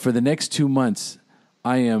 And for the next 2 months,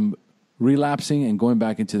 I am relapsing and going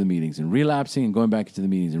back into the meetings, and relapsing and going back into the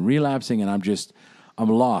meetings, and relapsing, and I'm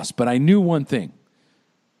lost. But I knew one thing.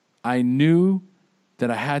 I knew that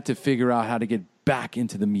I had to figure out how to get back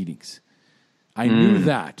into the meetings. I knew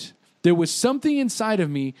that. There was something inside of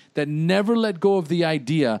me that never let go of the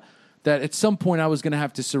idea that at some point I was going to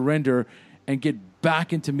have to surrender and get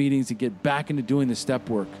back into meetings and get back into doing the step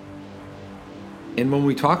work. And when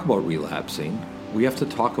we talk about relapsing, we have to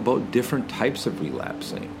talk about different types of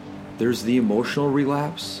relapsing. There's the emotional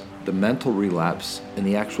relapse, the mental relapse, and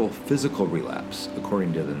the actual physical relapse,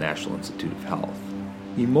 according to the National Institute of Health.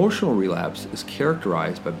 Emotional relapse is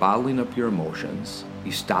characterized by bottling up your emotions.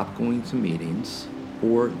 You stop going to meetings,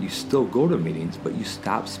 or you still go to meetings, but you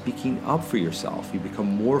stop speaking up for yourself. You become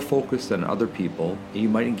more focused on other people, and you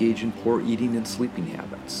might engage in poor eating and sleeping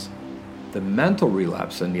habits. The mental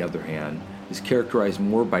relapse, on the other hand, is characterized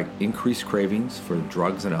more by increased cravings for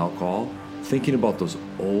drugs and alcohol, thinking about those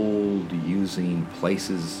old using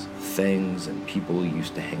places, things, and people you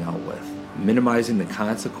used to hang out with. minimizing the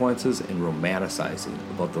consequences and romanticizing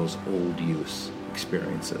about those old use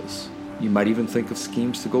experiences. You might even think of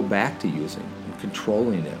schemes to go back to using and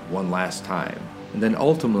controlling it one last time. And then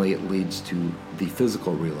ultimately it leads to the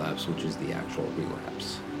physical relapse, which is the actual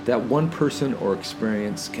relapse. That one person or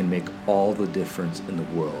experience can make all the difference in the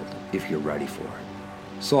world if you're ready for it.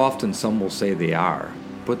 So often some will say they are,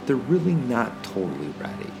 but they're really not totally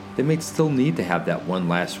ready. They may still need to have that one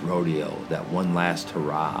last rodeo, that one last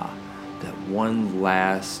hurrah, that one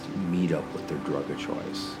last meetup with their drug of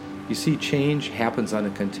choice. You see, change happens on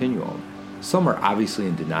a continuum. Some are obviously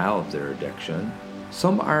in denial of their addiction.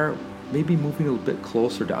 Some are maybe moving a little bit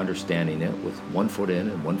closer to understanding it with 1 foot in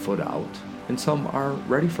and 1 foot out. And some are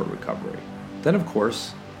ready for recovery. Then, of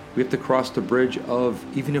course, we have to cross the bridge of,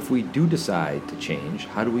 even if we do decide to change,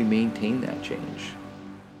 how do we maintain that change?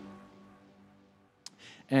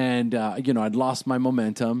 And, I'd lost my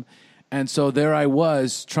momentum. And so there I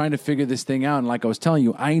was trying to figure this thing out. And like I was telling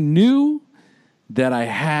you, I knew that I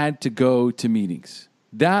had to go to meetings.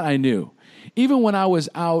 That I knew. Even when I was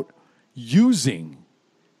out using,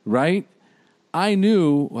 right? I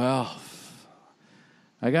knew, well,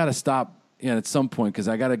 I got to stop at some point because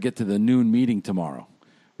I got to get to the noon meeting tomorrow,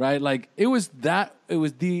 right? Like it was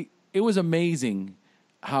amazing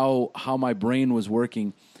how my brain was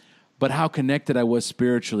working, but how connected I was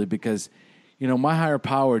spiritually because, my higher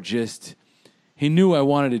power he knew I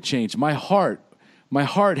wanted to change. My heart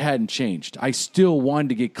hadn't changed. I still wanted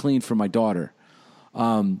to get clean for my daughter.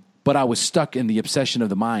 But I was stuck in the obsession of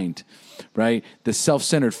the mind, right? The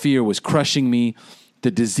self-centered fear was crushing me.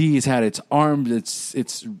 The disease had its arms,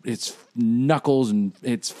 its knuckles and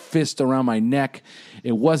its fist around my neck.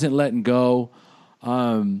 It wasn't letting go.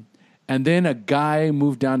 And then a guy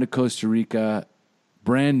moved down to Costa Rica,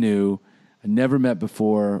 brand new, I never met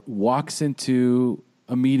before, walks into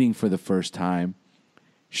a meeting for the first time,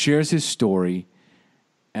 shares his story,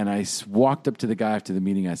 and I walked up to the guy after the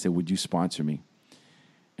meeting. I said, "Would you sponsor me?"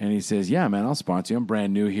 And he says, "Yeah, man, I'll sponsor you. I'm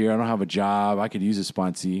brand new here. I don't have a job. I could use a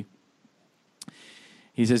sponsee."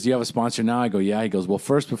 He says, "Do you have a sponsor now?" I go, "Yeah." He goes, "Well,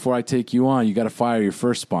 first, before I take you on, you got to fire your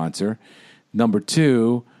first sponsor. Number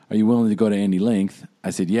 2, are you willing to go to any length?" I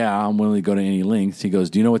said, "Yeah, I'm willing to go to any length." He goes,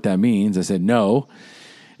 "Do you know what that means?" I said, "No."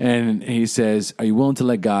 And he says, "Are you willing to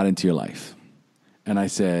let God into your life?" And I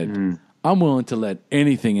said, "I'm willing to let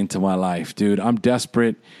anything into my life, dude. I'm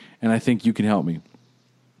desperate, and I think you can help me."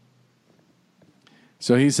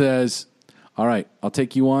 So he says, "All right, I'll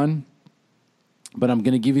take you on, but I'm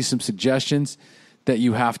going to give you some suggestions that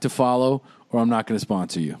you have to follow, or I'm not going to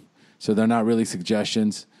sponsor you." So they're not really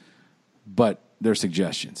suggestions, but they're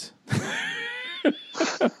suggestions.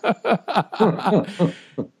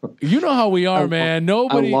 You know how we are, man.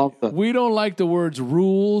 We don't like the words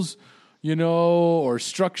rules, or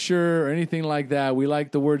structure or anything like that. We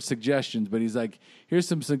like the word suggestions, but he's like, "Here's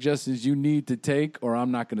some suggestions you need to take, or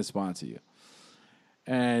I'm not going to sponsor you."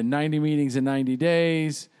 And 90 meetings in 90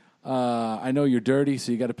 days. I know you're dirty,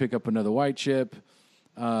 so you got to pick up another white chip.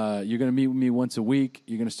 You're going to meet with me once a week.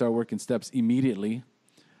 You're going to start working steps immediately.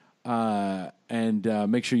 And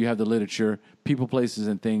make sure you have the literature, people, places,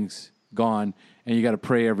 and things gone. And you got to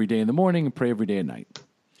pray every day in the morning and pray every day at night.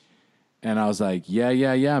 And I was like,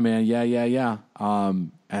 yeah, man. Yeah.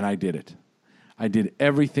 And I did it. I did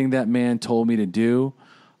everything that man told me to do.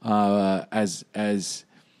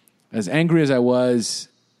 As angry as I was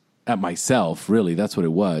at myself, really, that's what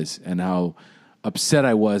it was, and how upset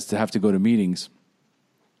I was to have to go to meetings.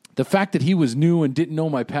 The fact that he was new and didn't know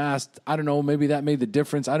my past, I don't know, maybe that made the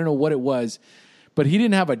difference. I don't know what it was, but he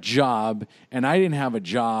didn't have a job, and I didn't have a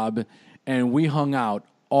job, and we hung out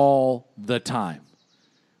all the time.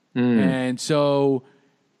 And so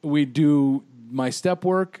we do my step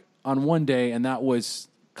work on one day, and that was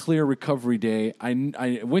clear recovery day.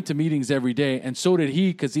 I went to meetings every day, and so did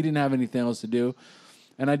he, because he didn't have anything else to do.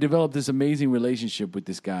 And I developed this amazing relationship with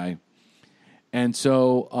this guy. And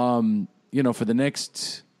so, for the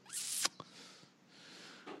next,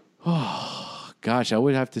 I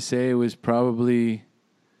would have to say it was probably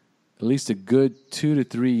at least a good 2 to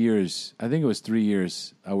 3 years. I think it was 3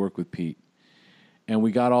 years I worked with Pete. And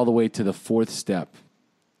we got all the way to the 4th step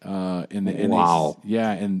in the NA.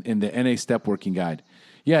 Yeah, in the NA step working guide.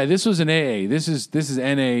 Yeah, this was an AA. This is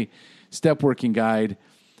NA step working guide,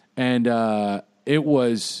 and it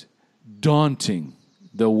was daunting,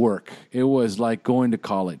 the work. It was like going to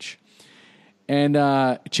college, and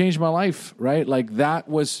it changed my life. Right, like that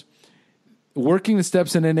was working the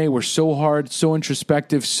steps in NA were so hard, so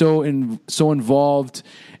introspective, so involved,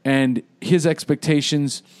 and his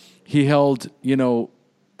expectations. He held,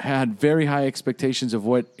 had very high expectations of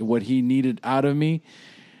what he needed out of me.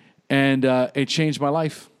 And it changed my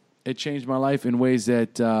life. It changed my life in ways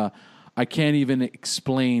that I can't even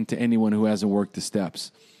explain to anyone who hasn't worked the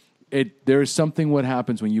steps. There is something what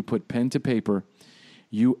happens when you put pen to paper,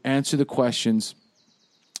 you answer the questions,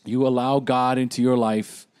 you allow God into your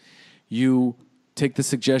life, you take the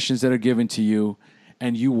suggestions that are given to you,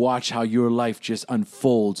 and you watch how your life just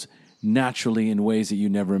unfolds naturally in ways that you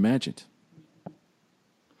never imagined.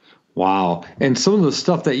 Wow. And some of the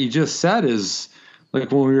stuff that you just said is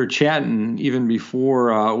like when we were chatting, even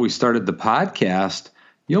before we started the podcast,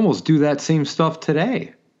 you almost do that same stuff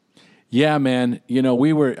today. Yeah, man. You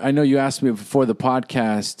know, I know you asked me before the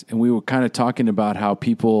podcast, and we were kind of talking about how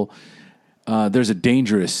people, there's a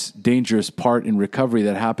dangerous part in recovery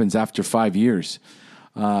that happens after 5 years.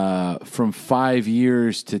 From 5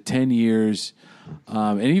 years to 10 years,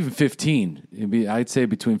 and even 15. I'd say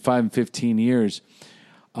between 5 and 15 years.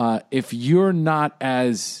 If you're not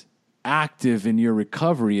as active in your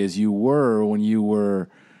recovery as you were when you were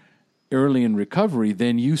early in recovery,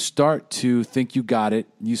 then you start to think you got it.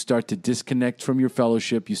 You start to disconnect from your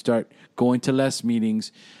fellowship. You start going to less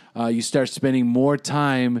meetings. You start spending more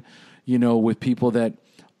time, with people that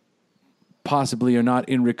possibly are not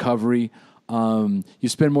in recovery. You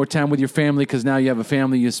spend more time with your family because now you have a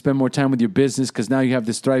family. You spend more time with your business because now you have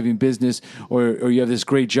this thriving business, or you have this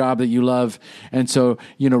great job that you love. And so,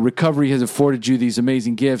 recovery has afforded you these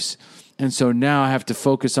amazing gifts. And so now I have to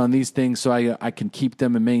focus on these things so I can keep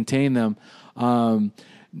them and maintain them. All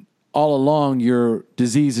along, your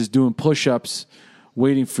disease is doing push-ups,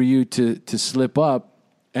 waiting for you to slip up.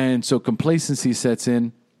 And so complacency sets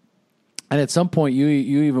in. And at some point, you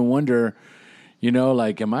even wonder,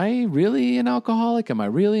 am I really an alcoholic? Am I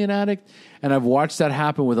really an addict? And I've watched that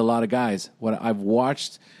happen with a lot of guys. I've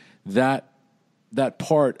watched that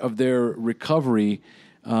part of their recovery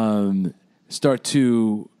start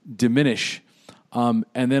to diminish. And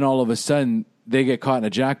then all of a sudden, they get caught in a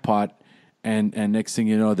jackpot, and next thing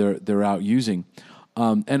you know, they're out using.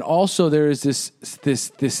 And also, there is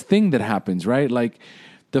this thing that happens, right? Like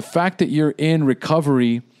the fact that you're in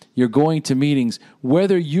recovery. You're going to meetings,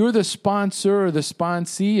 whether you're the sponsor or the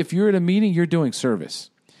sponsee. If you're at a meeting, you're doing service.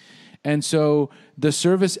 And so the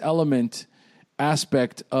service element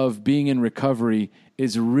aspect of being in recovery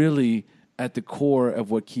is really at the core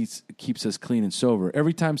of what keeps us clean and sober.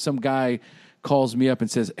 Every time some guy calls me up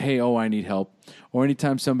and says, hey, I need help, or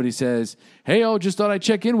anytime somebody says, hey, just thought I'd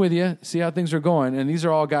check in with you, see how things are going. And these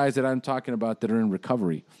are all guys that I'm talking about that are in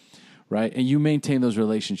recovery, right? And you maintain those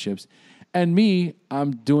relationships. And me,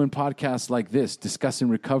 I'm doing podcasts like this, discussing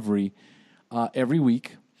recovery every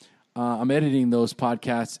week. I'm editing those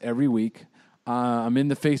podcasts every week. I'm in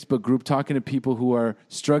the Facebook group talking to people who are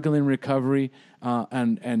struggling in recovery,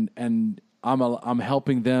 and I'm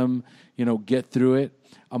helping them, get through it.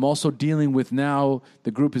 I'm also dealing with now,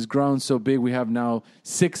 the group has grown so big, we have now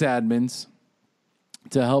 6 admins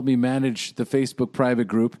to help me manage the Facebook private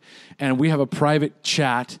group, and we have a private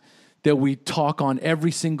chat that we talk on every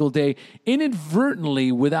single day.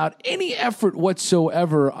 Inadvertently, without any effort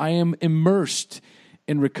whatsoever, I am immersed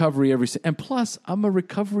in recovery and plus, I'm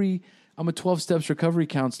a 12 steps recovery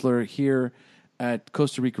counselor here at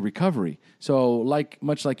Costa Rica Recovery. So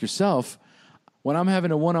much like yourself, when I'm having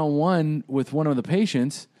a one-on-one with one of the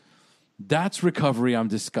patients, that's recovery I'm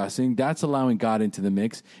discussing. That's allowing God into the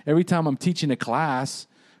mix. Every time I'm teaching a class,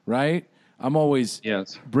 right? I'm always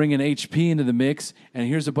bringing HP into the mix, and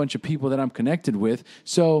here's a bunch of people that I'm connected with.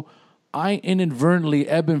 So I inadvertently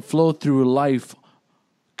ebb and flow through life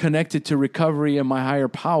connected to recovery and my higher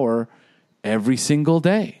power every single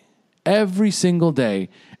day. Every single day.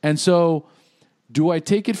 And so do I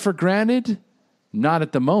take it for granted? Not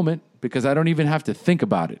at the moment, because I don't even have to think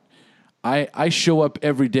about it. I show up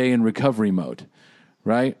every day in recovery mode,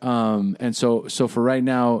 right? And so for right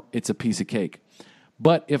now, it's a piece of cake.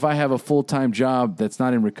 But if I have a full-time job that's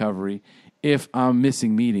not in recovery, if I'm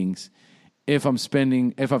missing meetings, if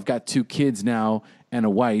I've got 2 kids now and a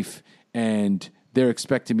wife, and they're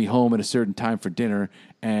expecting me home at a certain time for dinner,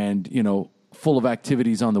 and, full of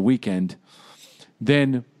activities on the weekend,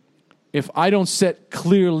 then if I don't set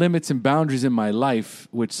clear limits and boundaries in my life,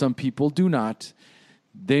 which some people do not,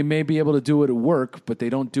 they may be able to do it at work, but they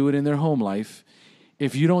don't do it in their home life.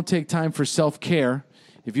 If you don't take time for self-care,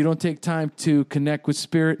 if you don't take time to connect with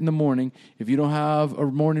Spirit in the morning, if you don't have a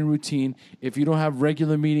morning routine, if you don't have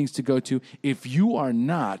regular meetings to go to, if you are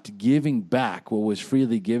not giving back what was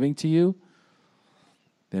freely given to you,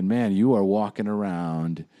 then, man, you are walking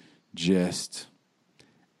around just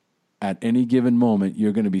at any given moment,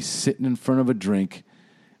 you're going to be sitting in front of a drink,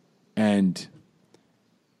 and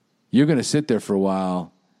you're going to sit there for a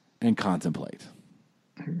while and contemplate.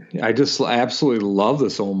 I just absolutely love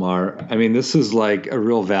this, Omar. I mean, this is like a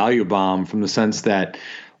real value bomb from the sense that,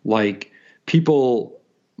 like, people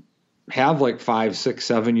have like 5, 6,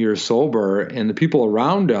 7 years sober, and the people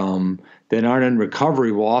around them that aren't in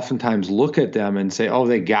recovery will oftentimes look at them and say, oh,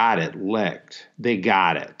 they got it licked. They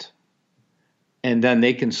got it. And then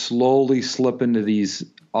they can slowly slip into these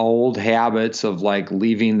old habits of like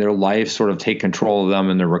leaving their life sort of take control of them,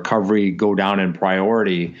 and their recovery go down in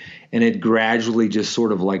priority. And it gradually just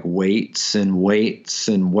sort of like waits and waits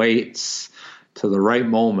and waits to the right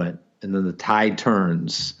moment. And then the tide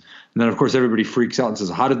turns. And then, of course, everybody freaks out and says,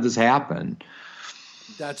 how did this happen?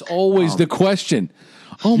 That's always the question.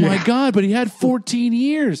 Oh, my God, but he had 14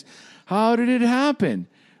 years. How did it happen?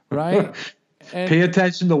 Right? And pay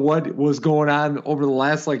attention to what was going on over the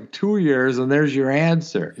last like 2 years, and there's your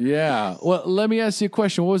answer. Yeah. Well, let me ask you a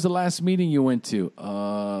question. What was the last meeting you went to?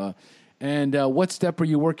 And what step are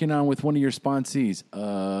you working on with one of your sponsees?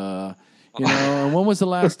 And when was the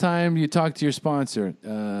last time you talked to your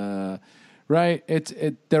sponsor? Right?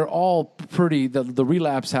 They're all pretty. The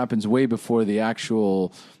relapse happens way before the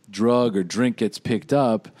actual drug or drink gets picked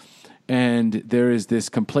up, and there is this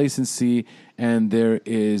complacency, and there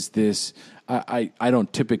is this. I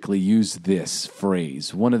don't typically use this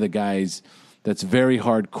phrase. One of the guys that's very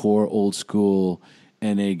hardcore, old school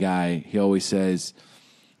NA guy, he always says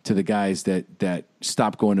to the guys that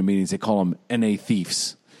stop going to meetings, they call them NA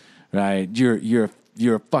thieves, right? You're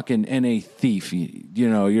a fucking NA thief.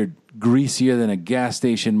 You're greasier than a gas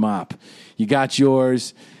station mop. You got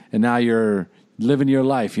yours, and now you're living your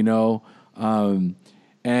life, and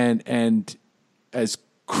as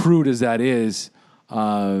crude as that is,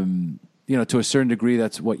 to a certain degree,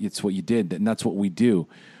 that's what you did, and that's what we do.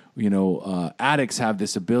 Addicts have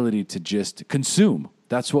this ability to just consume.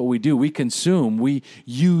 That's what we do. We consume. We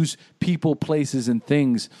use people, places, and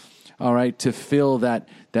things, all right, to fill that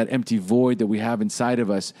empty void that we have inside of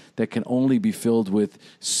us that can only be filled with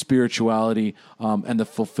spirituality and the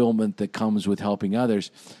fulfillment that comes with helping others.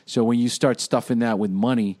 So when you start stuffing that with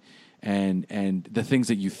money and the things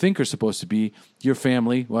that you think are supposed to be your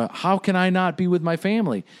family, well, how can I not be with my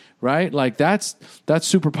family, right? Like that's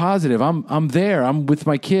super positive. I'm there. I'm with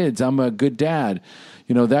my kids. I'm a good dad,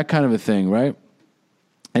 that kind of a thing, right?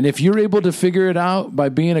 And if you're able to figure it out by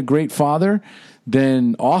being a great father,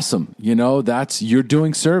 then awesome. You're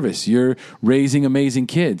doing service. You're raising amazing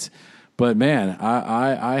kids. But man,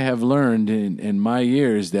 I have learned in my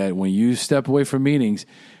years that when you step away from meetings,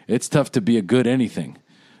 it's tough to be a good anything.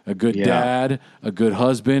 A good dad, a good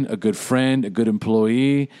husband, a good friend, a good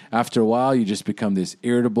employee. After a while, you just become this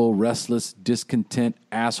irritable, restless, discontent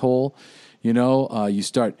asshole. You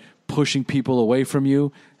start pushing people away from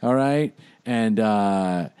you, all right? And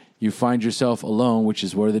you find yourself alone, which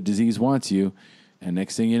is where the disease wants you. And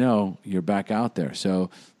next thing you know, you're back out there. So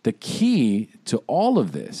the key to all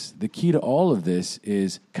of this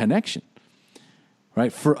is connection,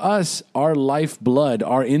 right? For us, our lifeblood,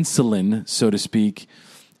 our insulin, so to speak,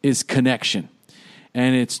 is connection.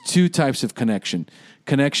 And it's two types of connection.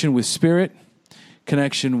 Connection with spirit,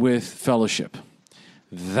 connection with fellowship.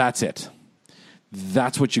 That's it.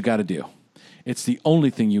 That's what you got to do. It's the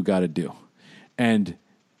only thing you got to do. And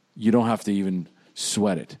you don't have to even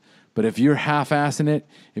sweat it. But if you're half-assing it,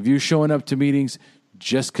 if you're showing up to meetings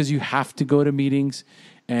just because you have to go to meetings,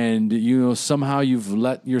 and somehow you've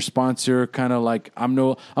let your sponsor kind of like, I'm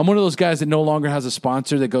one of those guys that no longer has a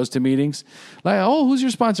sponsor that goes to meetings. Like, oh, who's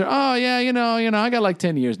your sponsor? Oh, yeah, I got like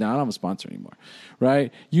 10 years now. I don't have a sponsor anymore,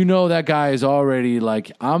 right? That guy is already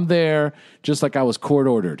like, I'm there just like I was court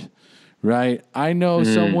ordered, right? I know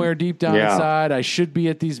somewhere deep down inside I should be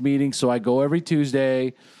at these meetings, so I go every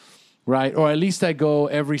Tuesday, right? Or at least I go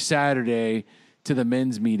every Saturday to the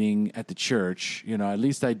men's meeting at the church. At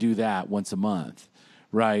least I do that once a month.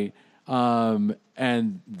 Right.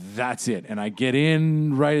 And that's it. And I get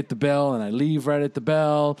in right at the bell and I leave right at the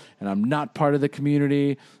bell, and I'm not part of the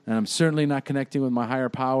community, and I'm certainly not connecting with my higher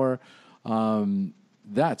power.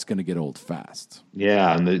 That's going to get old fast.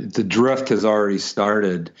 Yeah. And the drift has already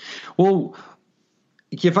started. Well,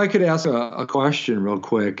 if I could ask a question real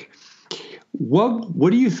quick, what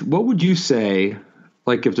would you say,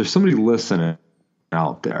 like, if there's somebody listening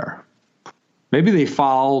out there, maybe they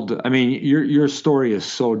followed, your story is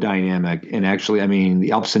so dynamic, and actually,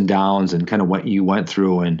 the ups and downs and kind of what you went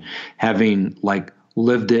through, and having like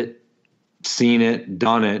lived it, seen it,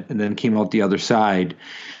 done it, and then came out the other side.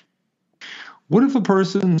 What if a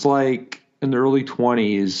person's like in their early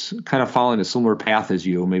 20s, kind of following a similar path as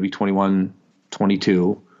you, maybe 21,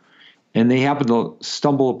 22, and they happen to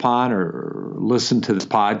stumble upon or listen to this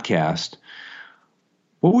podcast?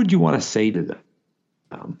 What would you want to say to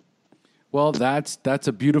them? Well, that's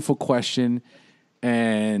a beautiful question,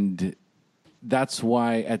 and that's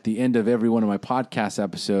why at the end of every one of my podcast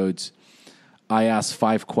episodes, I ask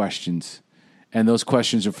 5 questions, and those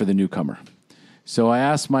questions are for the newcomer. So I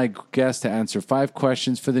ask my guests to answer 5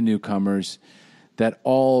 questions for the newcomers that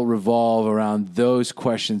all revolve around those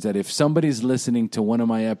questions that if somebody's listening to one of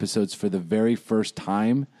my episodes for the very first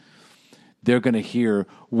time, they're going to hear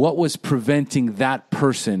what was preventing that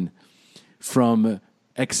person from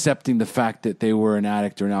accepting the fact that they were an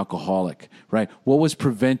addict or an alcoholic, right? What was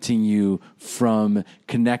preventing you from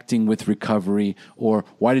connecting with recovery, or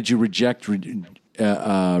why did you reject recovery,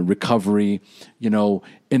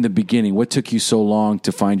 in the beginning? What took you so long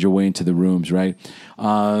to find your way into the rooms, right?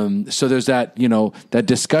 So there's that, that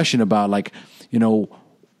discussion about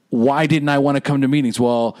why didn't I want to come to meetings?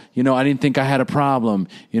 Well, I didn't think I had a problem.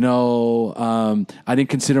 I didn't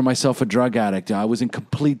consider myself a drug addict. I was in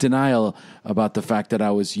complete denial about the fact that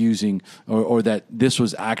I was using or that this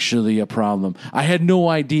was actually a problem. I had no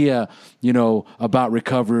idea, about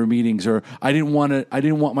recovery meetings, or I didn't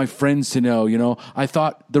want my friends to know, I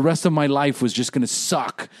thought the rest of my life was just going to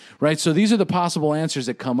suck, right? So these are the possible answers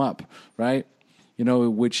that come up, right?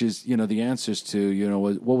 Which is, the answers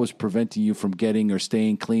to, what was preventing you from getting or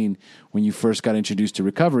staying clean when you first got introduced to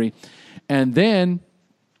recovery. And then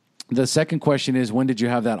the second question is, when did you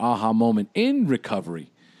have that aha moment in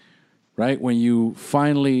recovery, right? When you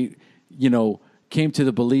finally, came to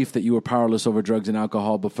the belief that you were powerless over drugs and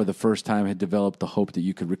alcohol, but for the first time had developed the hope that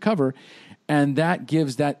you could recover. And that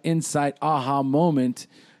gives that insight aha moment,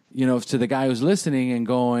 to the guy who's listening and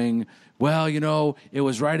going, well, it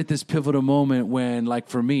was right at this pivotal moment when, like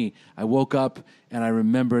for me, I woke up and I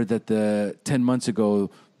remembered that 10 months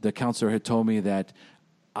ago, the counselor had told me that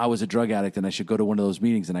I was a drug addict and I should go to one of those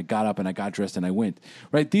meetings. And I got up and I got dressed and I went,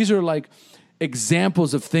 right? These are like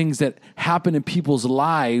examples of things that happen in people's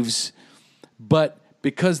lives, but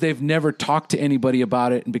because they've never talked to anybody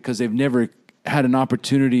about it and because they've never had an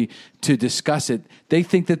opportunity to discuss it, they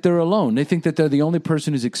think that they're alone. They think that they're the only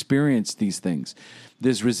person who's experienced these things.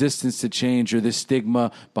 This resistance to change or this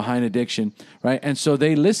stigma behind addiction, right? And so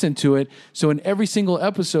they listen to it. So in every single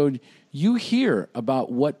episode, you hear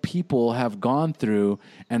about what people have gone through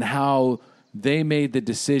and how they made the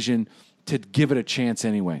decision to give it a chance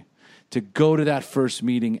anyway, to go to that first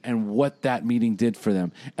meeting and what that meeting did for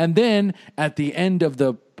them. And then at the end of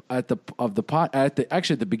the beginning of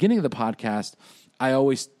the podcast, I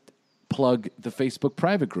always plug the Facebook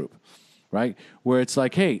private group, right? Where it's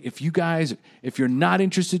like, hey, if you're not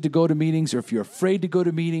interested to go to meetings, or if you're afraid to go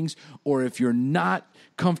to meetings, or if you're not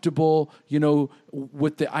comfortable,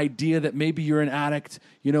 with the idea that maybe you're an addict,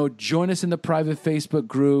 join us in the private Facebook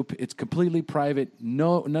group. It's completely private.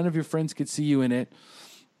 No, none of your friends could see you in it,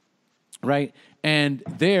 right? And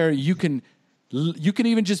there you can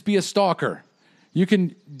even just be a stalker. You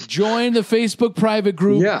can join the Facebook private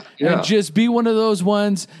group and just be one of those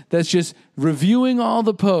ones that's just reviewing all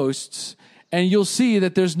the posts, and you'll see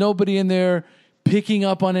that there's nobody in there picking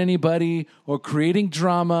up on anybody or creating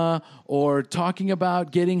drama or talking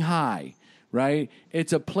about getting high, right?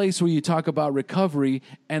 It's a place where you talk about recovery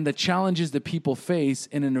and the challenges that people face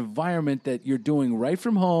in an environment that you're doing right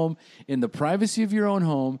from home, in the privacy of your own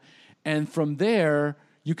home, and from there,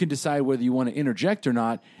 you can decide whether you want to interject or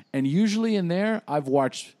not. And usually in there, I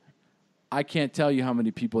can't tell you how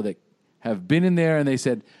many people that have been in there and they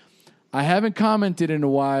said, I haven't commented in a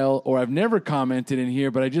while, or I've never commented in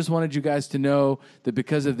here, but I just wanted you guys to know that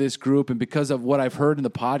because of this group and because of what I've heard in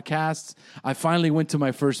the podcasts, I finally went to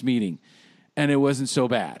my first meeting and it wasn't so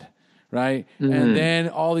bad, right? Mm-hmm. And then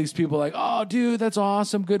all these people are like, oh, dude, that's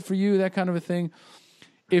awesome. Good for you, that kind of a thing.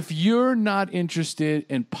 If you're not interested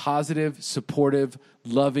in positive, supportive,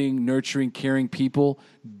 loving, nurturing, caring people,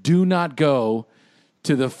 do not go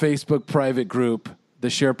to the Facebook private group, the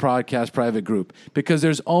Share Podcast private group, because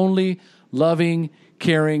there's only loving,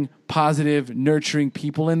 caring, positive, nurturing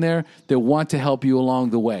people in there that want to help you along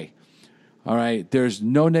the way. All right? There's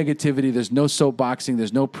no negativity. There's no soapboxing.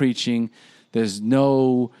 There's no preaching. There's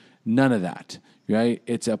none of that, right?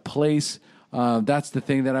 It's a place. That's the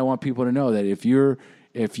thing that I want people to know, that if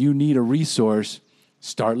you need a resource,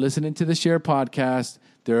 start listening to the Share Podcast.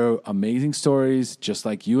 There are amazing stories, just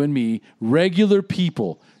like you and me, regular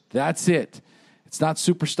people. That's it. It's not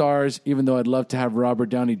superstars, even though I'd love to have Robert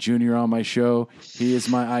Downey Jr. on my show. He is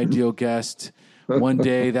my ideal guest. One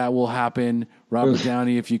day that will happen. Robert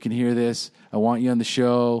Downey, if you can hear this, I want you on the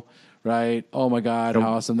show, right? Oh, my God,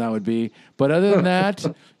 how awesome that would be. But other than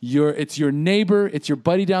that, it's your neighbor. It's your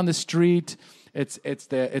buddy down the street. It's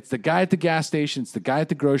the guy at the gas station. It's the guy at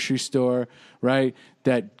the grocery store, right?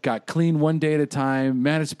 That got clean one day at a time,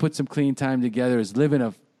 managed to put some clean time together, is living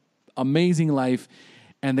amazing life,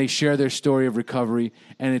 and they share their story of recovery,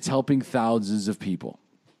 and it's helping thousands of people.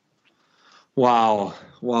 Wow.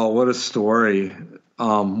 What a story.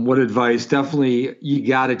 What advice. Definitely, you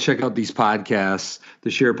got to check out these podcasts, the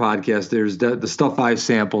Share podcast. There's the stuff I've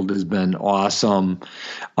sampled has been awesome.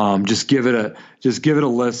 Just give it a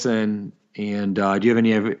listen. And do you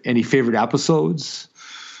have any favorite episodes?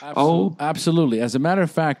 Absolutely. As a matter of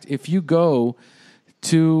fact, if you go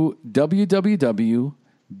to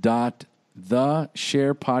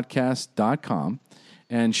www.thesharepodcast.com,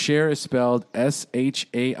 and share is spelled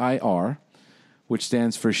SHAIR, which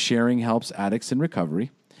stands for Sharing Helps Addicts in Recovery,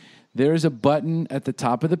 there is a button at the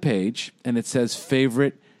top of the page, and it says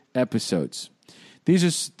Favorite Episodes.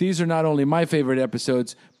 These are not only my favorite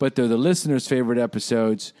episodes, but they're the listeners' favorite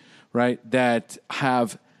episodes, right, that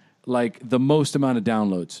have like the most amount of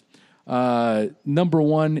downloads. Number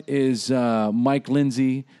one is Mike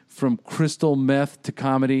Lindsay, From Crystal Meth to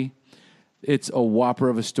Comedy. It's a whopper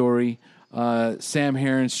of a story. Sam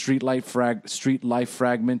Heron's Street Life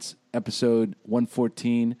Fragments, episode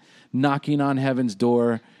 114. Knocking on Heaven's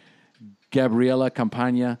Door, Gabriela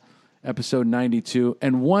Campagna, episode 92.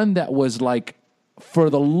 And one that was like, for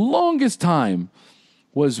the longest time,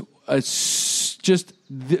 was and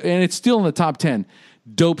it's still in the top 10,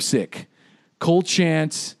 Dope Sick. Cold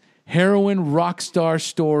Chance, heroin rock star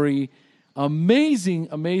story.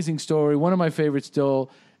 Amazing story. One of my favorites still,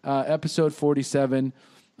 episode 47.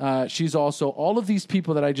 She's also, all of these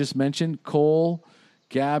people that I just mentioned, Cole,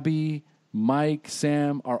 Gabby, Mike,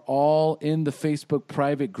 Sam, are all in the Facebook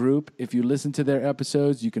private group. If you listen to their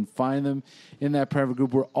episodes, you can find them in that private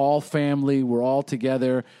group. We're all family. We're all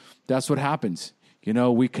together. That's what happens.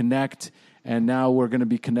 We connect, and now we're going to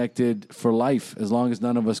be connected for life as long as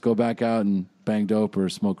none of us go back out and bang dope or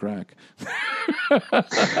smoke crack.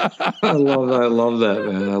 I love that,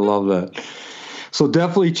 man. I love that. So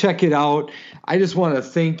definitely check it out. I just want to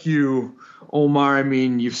thank you, Omar. I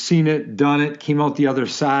mean, you've seen it, done it, came out the other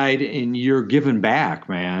side, and you're giving back,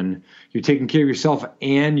 man. You're taking care of yourself,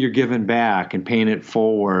 and you're giving back and paying it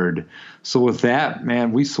forward. So with that,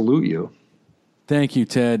 man, we salute you. Thank you,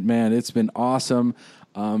 Ted. Man, it's been awesome.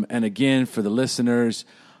 And again, for the listeners,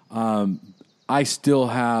 I still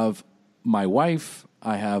have my wife.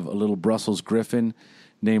 I have a little Brussels Griffin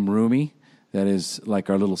named Rumi that is like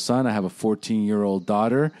our little son. I have a 14-year-old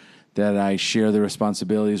daughter that I share the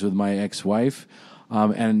responsibilities with my ex-wife.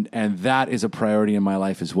 And that is a priority in my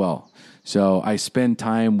life as well. So I spend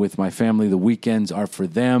time with my family. The weekends are for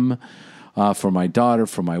them, for my daughter,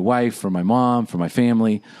 for my wife, for my mom, for my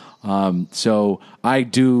family. So I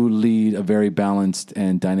do lead a very balanced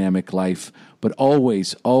and dynamic life, but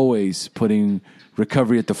always putting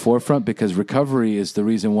recovery at the forefront, because recovery is the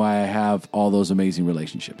reason why I have all those amazing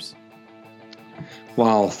relationships.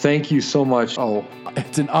 Wow. Thank you so much. Oh,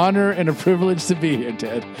 it's an honor and a privilege to be here,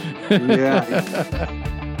 Ted. Yeah.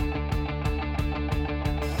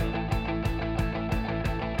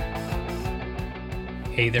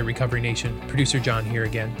 Hey there, Recovery Nation. Producer John here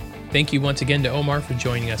again. Thank you once again to Omar for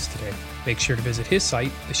joining us today. Make sure to visit his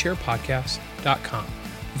site, thesharepodcast.com.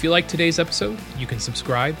 If you liked today's episode, you can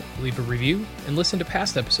subscribe, leave a review, and listen to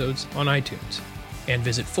past episodes on iTunes. And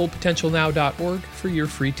visit fullpotentialnow.org for your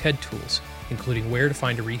free TED tools, including where to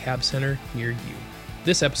find a rehab center near you.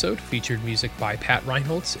 This episode featured music by Pat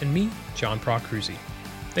Reinholtz and me, John Procruzzi.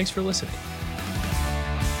 Thanks for listening.